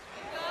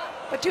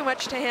 but too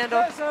much to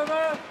handle.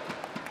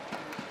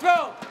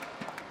 12,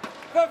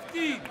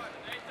 15.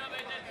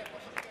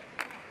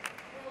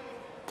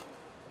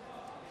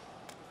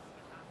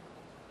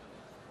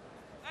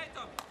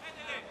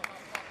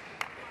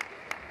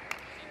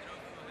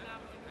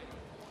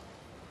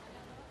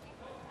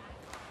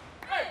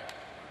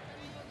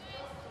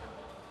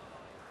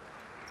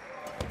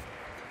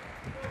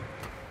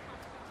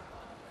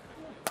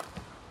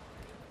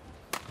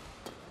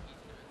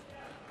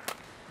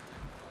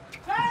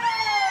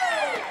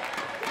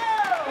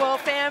 Well,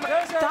 FAM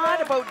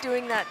thought about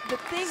doing that. The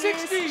thing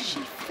is, she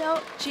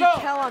felt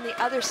GICQUEL on the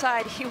other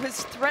side. He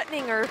was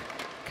threatening her,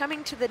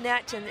 coming to the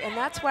net, and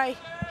that's why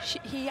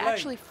he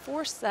actually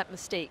forced that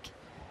mistake.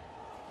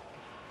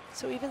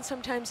 So even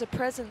sometimes a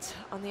presence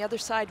on the other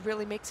side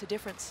really makes a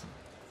difference.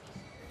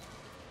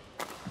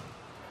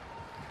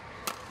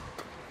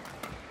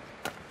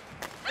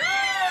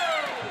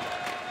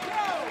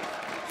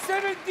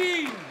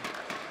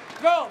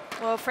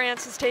 Well,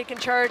 France is taking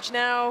charge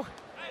now.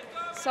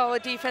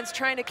 Solid defense,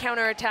 trying to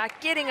counterattack,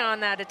 getting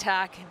on that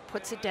attack, and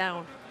puts it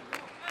down.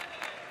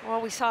 Well,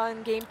 we saw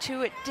in game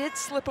 2, it did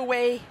slip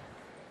away.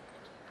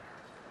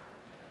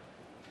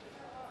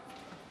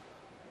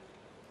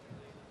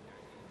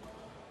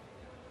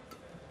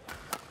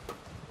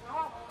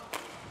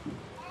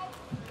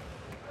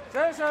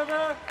 Service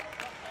over.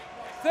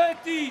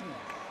 13,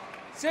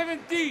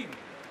 17.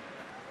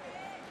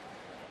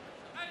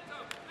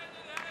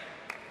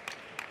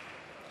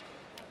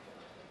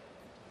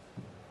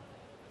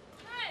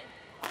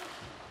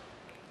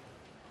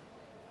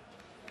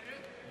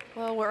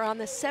 Well, we're on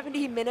the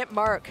 70-minute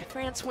mark.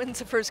 France wins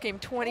the first game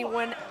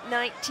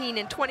 21-19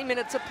 in 20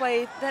 minutes of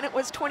play. Then it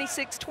was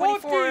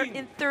 26-24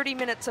 in 30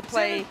 minutes of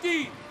play.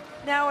 17.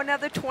 Now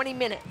another 20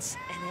 minutes,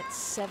 and it's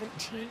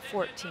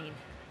 17-14.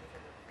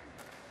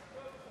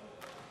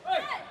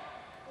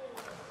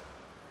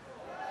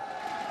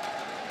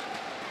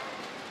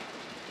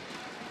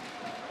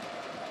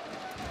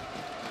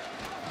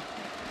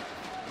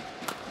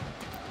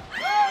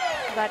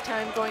 That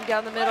time going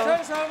down the middle,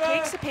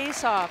 takes the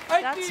pace off.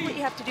 That's what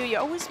you have to do.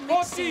 You're always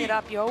mixing it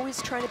up. You're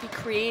always trying to be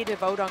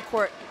creative out on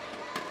court.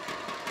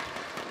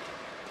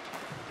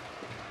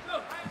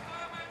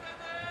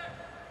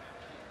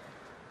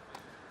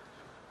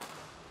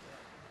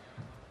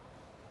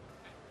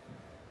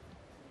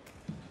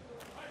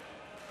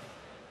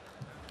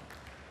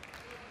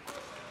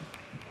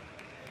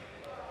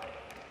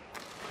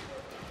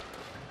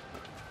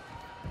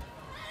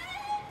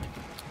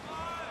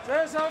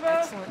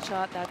 Excellent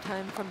shot that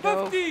time from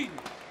Doe. 15,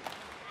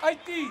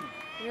 18.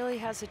 Really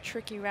has a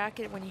tricky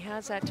racket when he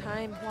has that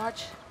time.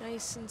 Watch,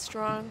 nice and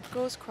strong,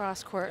 goes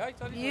cross court,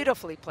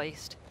 beautifully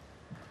placed.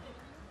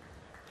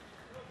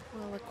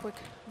 Well, a quick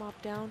mop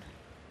down.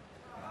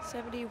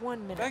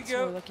 71 minutes Thank you.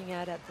 we're looking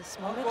at this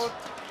moment. Uncle.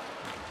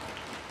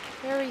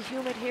 Very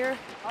humid here.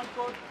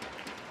 Uncle.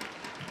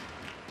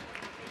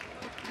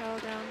 Towel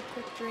down,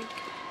 quick drink.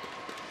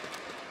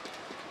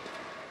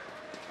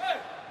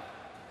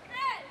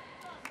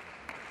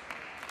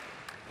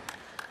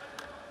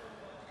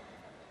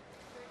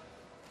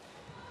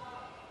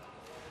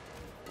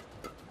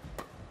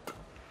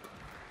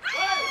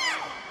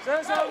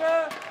 Service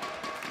over.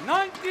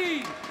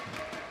 19,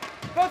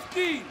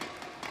 15.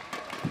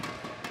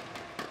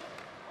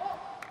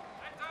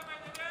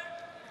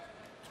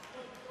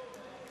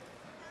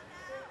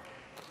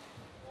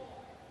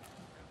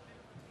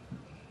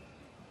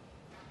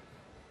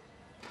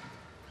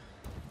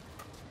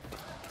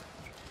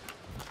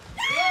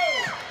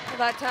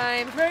 That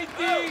time, 20,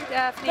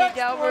 Daphne next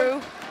DELRUE,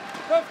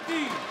 one,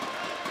 15.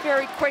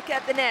 very quick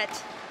at the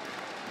net.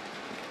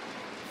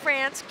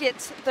 France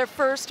gets their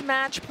first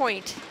match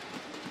point.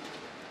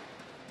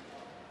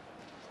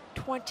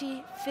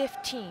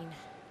 2015.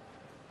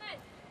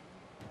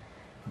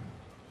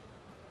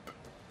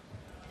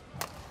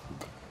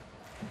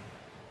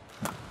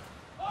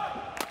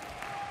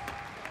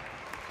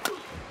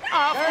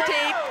 Off the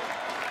tape.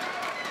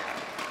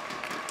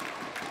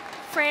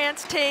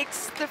 France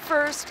takes the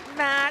first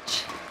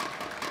match.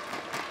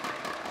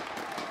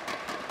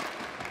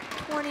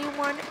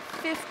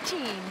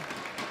 21-15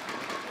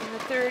 in the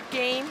third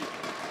game.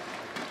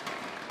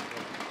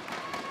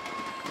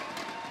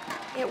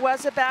 It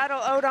was a battle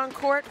out on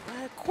court.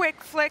 A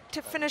quick flick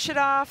to finish it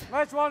off.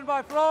 Match won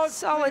by France.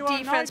 Solid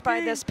defense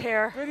by this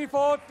pair.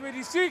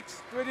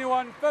 24-26,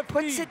 21-15.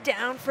 Puts it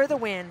down for the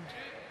win.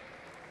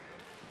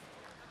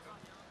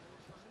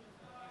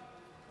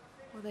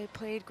 Well, they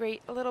played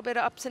great, a little bit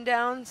of ups and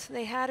downs.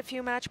 They had a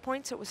few match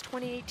points. It was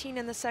 2018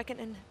 in the second,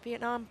 and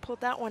Vietnam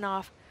pulled that one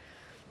off.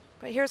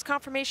 But here's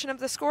confirmation of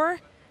the score.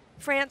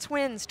 France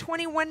wins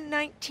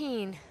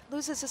 21-19,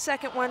 loses the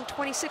second one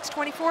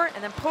 26-24,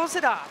 and then pulls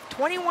it off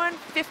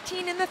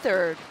 21-15 in the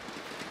third.